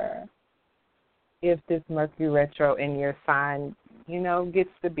nature if this Mercury retro in your sign, gets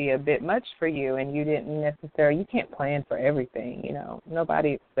to be a bit much for you, and you can't plan for everything,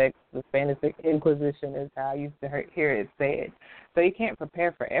 Nobody expects the Spanish Inquisition is how I used to hear it said. So you can't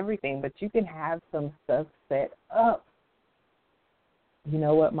prepare for everything, but you can have some stuff set up. You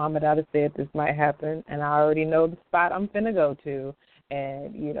know what, Mama Dada said this might happen, and I already know the spot I'm finna go to,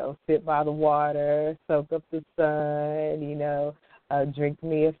 and, sit by the water, soak up the sun, drink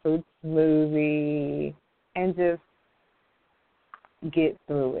me a fruit smoothie, and just get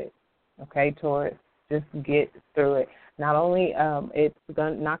through it, okay, Taurus? Just get through it. Not only it's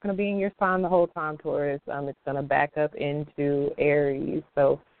not going to be in your sign the whole time, Taurus. It's going to back up into Aries,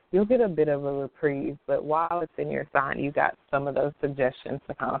 so you'll get a bit of a reprieve. But while it's in your sign, you got some of those suggestions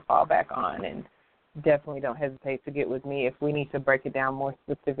to kind of fall back on, and definitely don't hesitate to get with me if we need to break it down more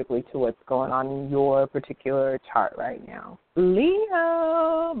specifically to what's going on in your particular chart right now.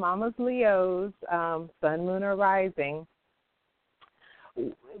 Leo, Mama's Leos, Sun, Moon, or Rising.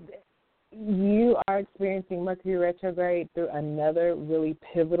 You are experiencing Mercury retrograde through another really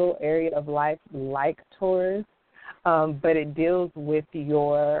pivotal area of life like Taurus, but it deals with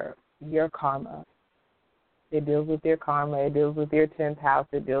your karma. It deals with your karma. It deals with your 10th house.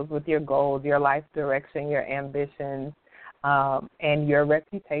 It deals with your goals, your life direction, your ambitions, and your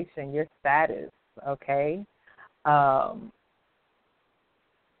reputation, your status, okay?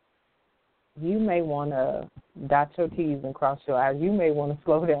 You may want to dot your T's and cross your I's. You may want to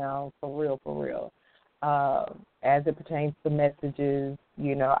slow down for real. As it pertains to messages,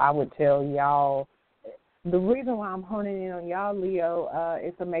 I would tell y'all, the reason why I'm honing in on y'all, Leo,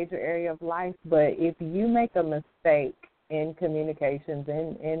 it's a major area of life, but if you make a mistake in communications,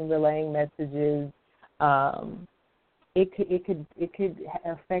 in relaying messages, it could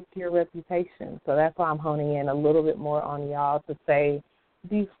affect your reputation. So that's why I'm honing in a little bit more on y'all to say,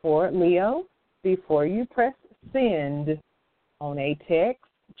 before you press send on a text,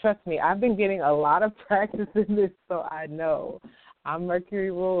 trust me, I've been getting a lot of practice in this, so I know. I'm Mercury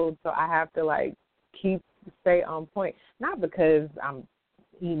ruled, so I have to stay on point. Not because I'm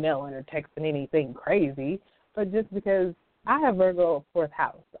emailing or texting anything crazy, but just because I have Virgo 4th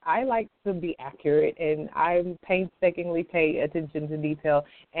house. I like to be accurate, and I painstakingly pay attention to detail.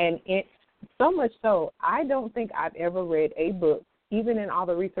 And so much so, I don't think I've ever read a book. Even in all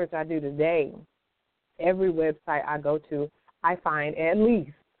the research I do today, every website I go to, I find at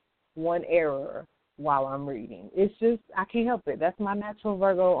least one error while I'm reading. It's just, I can't help it. That's my natural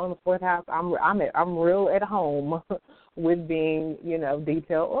Virgo on the 4th house. I'm real at home with being,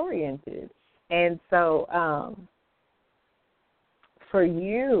 detail oriented. And so for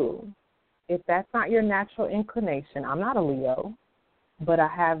you, if that's not your natural inclination, I'm not a Leo, but I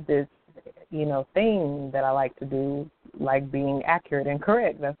have this thing that I like to do, like being accurate and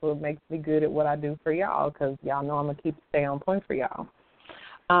correct. That's what makes me good at what I do for y'all, because y'all know I'm going to stay on point for y'all.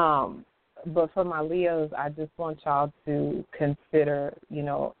 But for my Leos, I just want y'all to consider,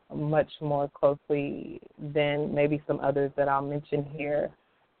 much more closely than maybe some others that I'll mention here,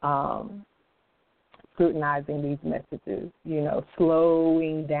 scrutinizing these messages,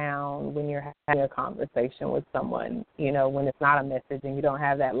 slowing down when you're having a conversation with someone, when it's not a message and you don't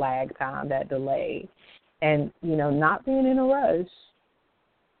have that lag time, that delay, and, not being in a rush,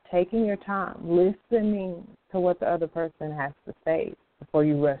 taking your time, listening to what the other person has to say before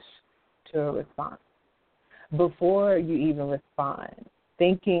you rush to a response. Before you even respond,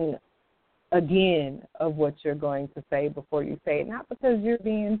 thinking again of what you're going to say before you say it, not because you're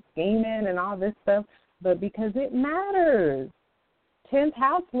being scheming and all this stuff, but because it matters. 10th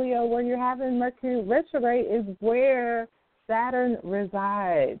house, Leo, where you're having Mercury retrograde, is where Saturn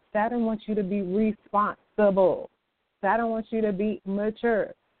resides. Saturn wants you to be responsible. Saturn wants you to be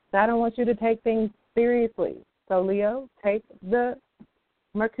mature. Saturn wants you to take things seriously. So, Leo, take the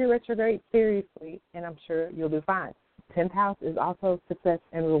Mercury retrograde seriously, and I'm sure you'll do fine. 10th house is also success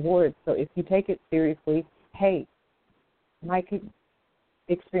and rewards. So if you take it seriously, hey, might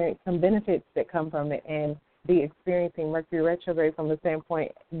experience some benefits that come from it, and be experiencing Mercury retrograde from the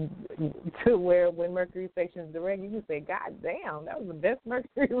standpoint to where when Mercury stations direct, you can say, God damn, that was the best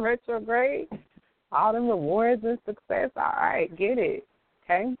Mercury retrograde. All them rewards and success. All right, get it.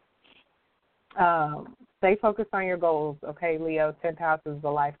 Okay? Stay focused on your goals, okay, Leo? 10th house is the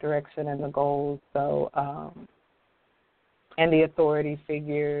life direction and the goals, so, and the authority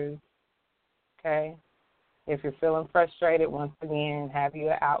figures, okay? If you're feeling frustrated, once again, have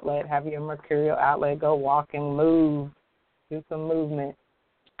your outlet, have your mercurial outlet, go walk and move, do some movement,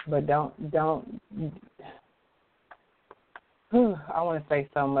 but don't I want to say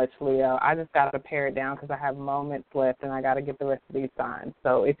so much, Leo. I just got to pare it down because I have moments left and I got to get the rest of these signs.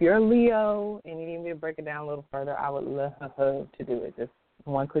 So if you're a Leo and you need me to break it down a little further, I would love to do it. Just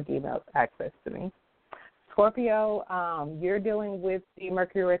one quick email access to me. Scorpio, you're dealing with the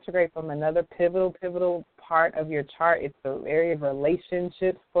Mercury retrograde from another pivotal part of your chart. It's the area of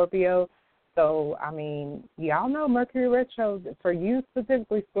relationships, Scorpio. So, I mean, y'all know Mercury retro. For you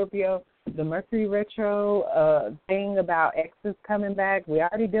specifically, Scorpio, the Mercury retro thing about exes coming back, we're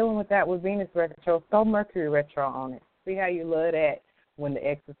already dealing with that with Venus retro. Throw Mercury retro on it. See how you love that when the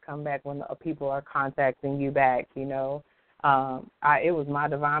exes come back, when the people are contacting you back, you know. It was my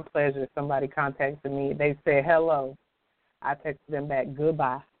divine pleasure. Somebody contacted me. They said hello. I texted them back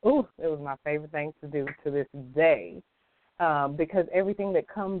goodbye. Ooh, it was my favorite thing to do to this day. Because everything that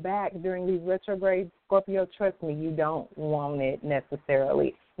comes back during these retrogrades, Scorpio, trust me, you don't want it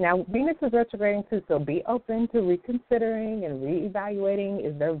necessarily. Now, Venus is retrograding too, so be open to reconsidering and reevaluating.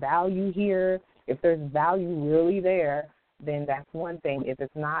 Is there value here? If there's value really there, then that's one thing. If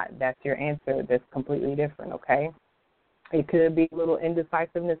it's not, that's your answer. That's completely different, okay? It could be a little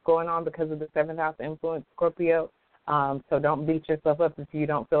indecisiveness going on because of the 7th house influence, Scorpio. So don't beat yourself up if you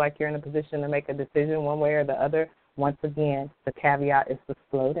don't feel like you're in a position to make a decision one way or the other. Once again, the caveat is to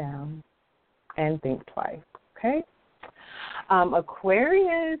slow down and think twice, okay?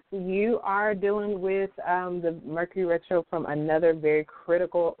 Aquarius, you are dealing with the Mercury retro from another very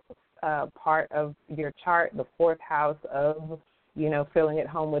critical part of your chart, the 4th house of, you know, feeling at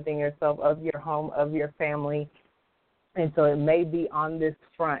home within yourself, of your home, of your family. And so it may be on this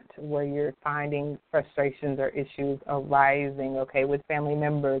front where you're finding frustrations or issues arising, okay, with family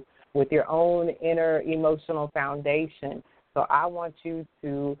members, with your own inner emotional foundation. So I want you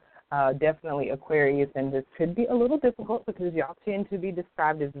to definitely, Aquarius, and this could be a little difficult because y'all tend to be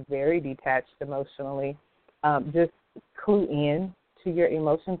described as very detached emotionally. Just clue in to your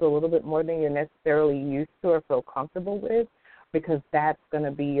emotions a little bit more than you're necessarily used to or feel comfortable with, because that's going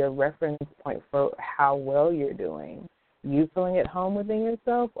to be your reference point for how well you're doing. You feeling at home within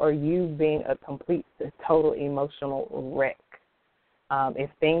yourself, or you being a complete, total emotional wreck. If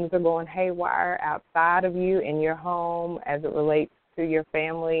things are going haywire outside of you in your home as it relates to your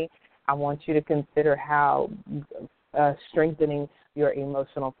family, I want you to consider how strengthening your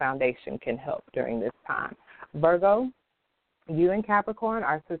emotional foundation can help during this time. Virgo, you and Capricorn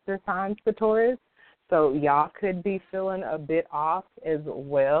are sister signs to Taurus, so y'all could be feeling a bit off as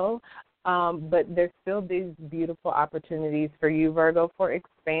well. But there's still these beautiful opportunities for you, Virgo, for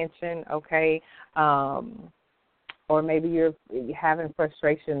expansion, okay? Or maybe you're having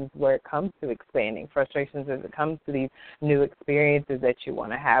frustrations where it comes to expanding, frustrations as it comes to these new experiences that you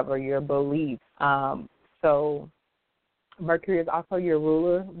want to have or your beliefs. So Mercury is also your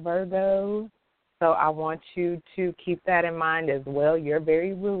ruler, Virgo. So I want you to keep that in mind as well. Your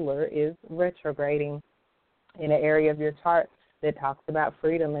very ruler is retrograding in an area of your chart that talks about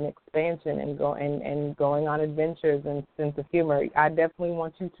freedom and expansion and going on adventures and sense of humor. I definitely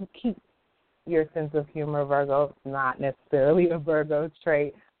want you to keep your sense of humor, Virgo. It's not necessarily a Virgo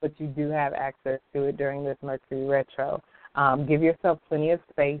trait, but you do have access to it during this Mercury retro. Give yourself plenty of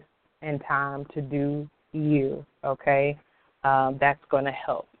space and time to do you, okay? That's going to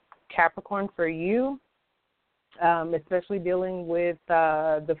help. Capricorn, for you, especially dealing with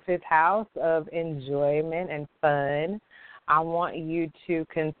the 5th house of enjoyment and fun, I want you to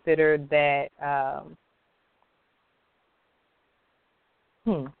consider that,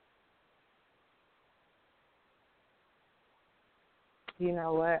 you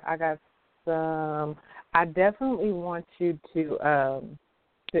know what, I definitely want you to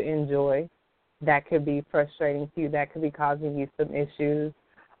enjoy. That could be frustrating to you. That could be causing you some issues.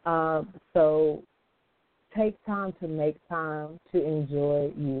 So take time to make time to enjoy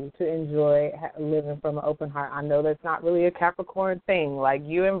you, to enjoy living from an open heart. I know that's not really a Capricorn thing, like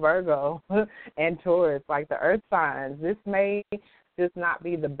you and Virgo and Taurus, like the earth signs. This may just not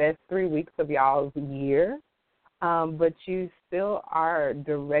be the best 3 weeks of y'all's year, but you still are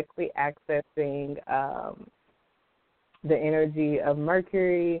directly accessing the energy of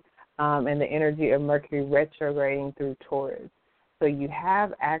Mercury and the energy of Mercury retrograding through Taurus. So you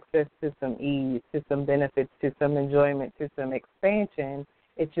have access to some ease, to some benefits, to some enjoyment, to some expansion.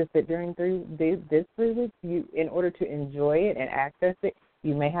 It's just that during this 3 weeks, you, in order to enjoy it and access it,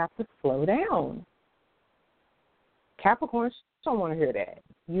 you may have to slow down. Capricorns don't want to hear that.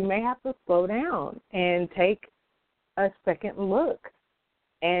 You may have to slow down and take a second look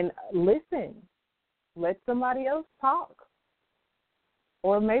and listen. Let somebody else talk.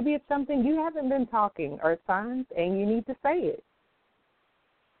 Or maybe it's something you haven't been talking, or signs, and you need to say it.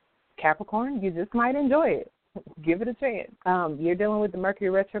 Capricorn, you just might enjoy it. Give it a chance. You're dealing with the Mercury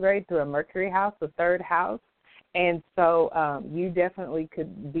retrograde through a Mercury house, the third house. And so you definitely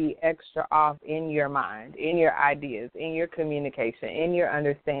could be extra off in your mind, in your ideas, in your communication, in your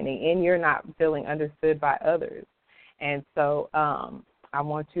understanding, in your not feeling understood by others. And so I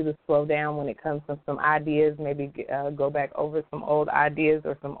want you to slow down when it comes to some ideas, maybe go back over some old ideas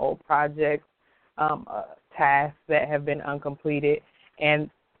or some old projects, tasks that have been uncompleted, and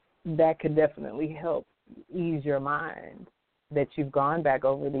that could definitely help ease your mind that you've gone back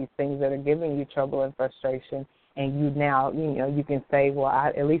over these things that are giving you trouble and frustration. And you now, you can say, well,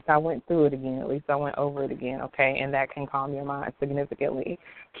 at least I went through it again. At least I went over it again, okay? And that can calm your mind significantly.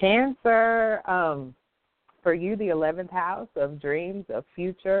 Cancer, for you, the 11th house of dreams, of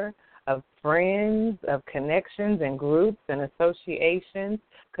future, of friends, of connections and groups and associations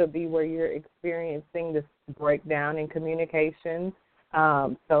could be where you're experiencing this breakdown in communication.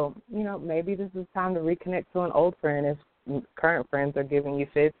 So, maybe this is time to reconnect to an old friend if current friends are giving you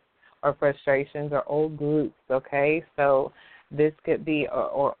fits or frustrations, or old groups, okay? So this could be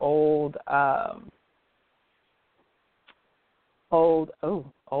or old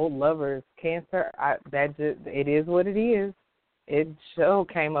lovers. Cancer, it is what it is. It sure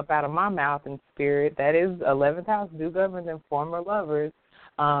came up out of my mouth in spirit. That is 11th house, do govern them former lovers.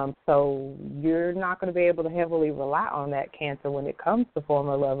 So you're not going to be able to heavily rely on that, Cancer, when it comes to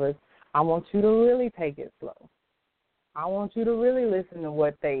former lovers. I want you to really take it slow. I want you to really listen to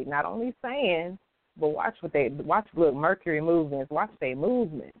what they not only saying, but watch Mercury movements, watch their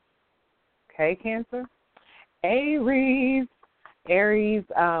movements. Okay, Cancer? Aries,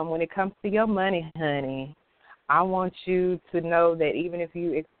 when it comes to your money, honey, I want you to know that even if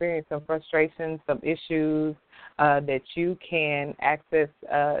you experience some frustrations, some issues, that you can access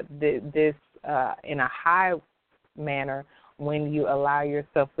this in a high manner when you allow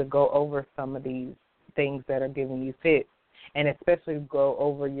yourself to go over some of these things that are giving you fits, and especially go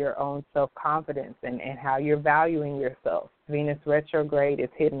over your own self-confidence and how you're valuing yourself. Venus retrograde is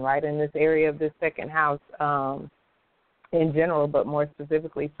hidden right in this area of this second house in general, but more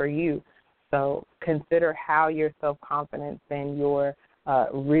specifically for you. So consider how your self-confidence and your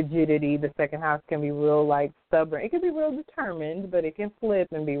rigidity, the second house can be real stubborn. It can be real determined, but it can flip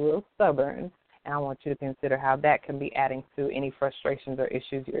and be real stubborn. And I want you to consider how that can be adding to any frustrations or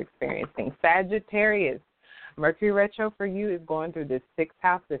issues you're experiencing. Sagittarius, Mercury retro for you is going through this sixth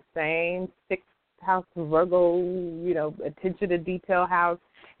house, the same sixth house Virgo, attention to detail house.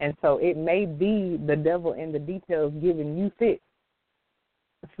 And so it may be the devil in the details giving you fits.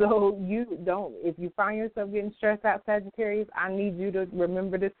 So if you find yourself getting stressed out, Sagittarius, I need you to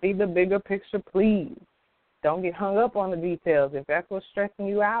remember to see the bigger picture, please. Don't get hung up on the details. If that's what's stressing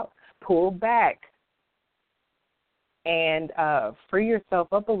you out, pull back and free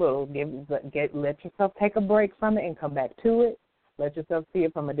yourself up a little. Let yourself take a break from it and come back to it. Let yourself see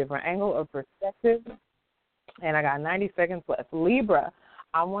it from a different angle or perspective. And I got 90 seconds left. Libra,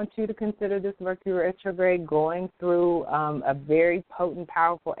 I want you to consider this Mercury retrograde going through a very potent,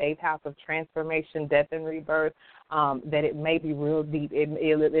 powerful eighth house of transformation, death, and rebirth, that it may be real deep.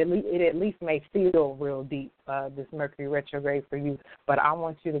 It at least may feel real deep, this Mercury retrograde for you. But I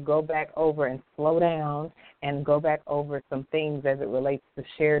want you to go back over and slow down and go back over some things as it relates to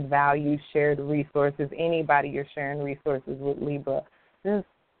shared values, shared resources. Anybody you're sharing resources with, Libra, just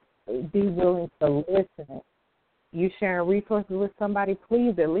be willing to listen. You sharing resources with somebody,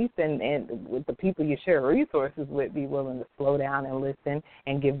 please, at least and with the people you share resources with, be willing to slow down and listen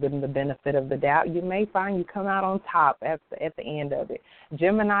and give them the benefit of the doubt. You may find you come out on top at the end of it.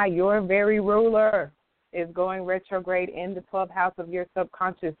 Gemini, your very ruler, is going retrograde in the 12th house of your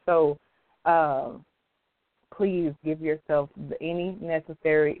subconscious. So please give yourself any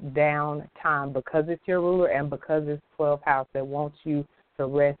necessary downtime because it's your ruler and because it's 12th house that wants you to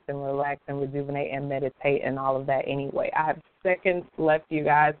rest and relax and rejuvenate and meditate and all of that anyway. I have seconds left, you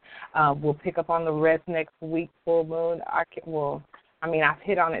guys. We'll pick up on the rest next week, full moon. I've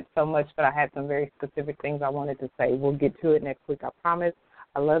hit on it so much, but I had some very specific things I wanted to say. We'll get to it next week, I promise.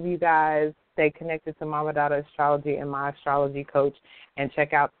 I love you guys. Stay connected to Mama Dada Astrology and my astrology coach, and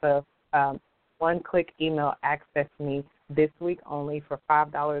check out the one-click email access me this week only for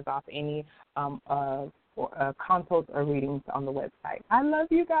 $5 off any consults or readings on the website. I love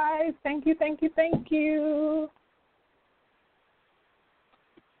you guys. Thank you, thank you, thank you.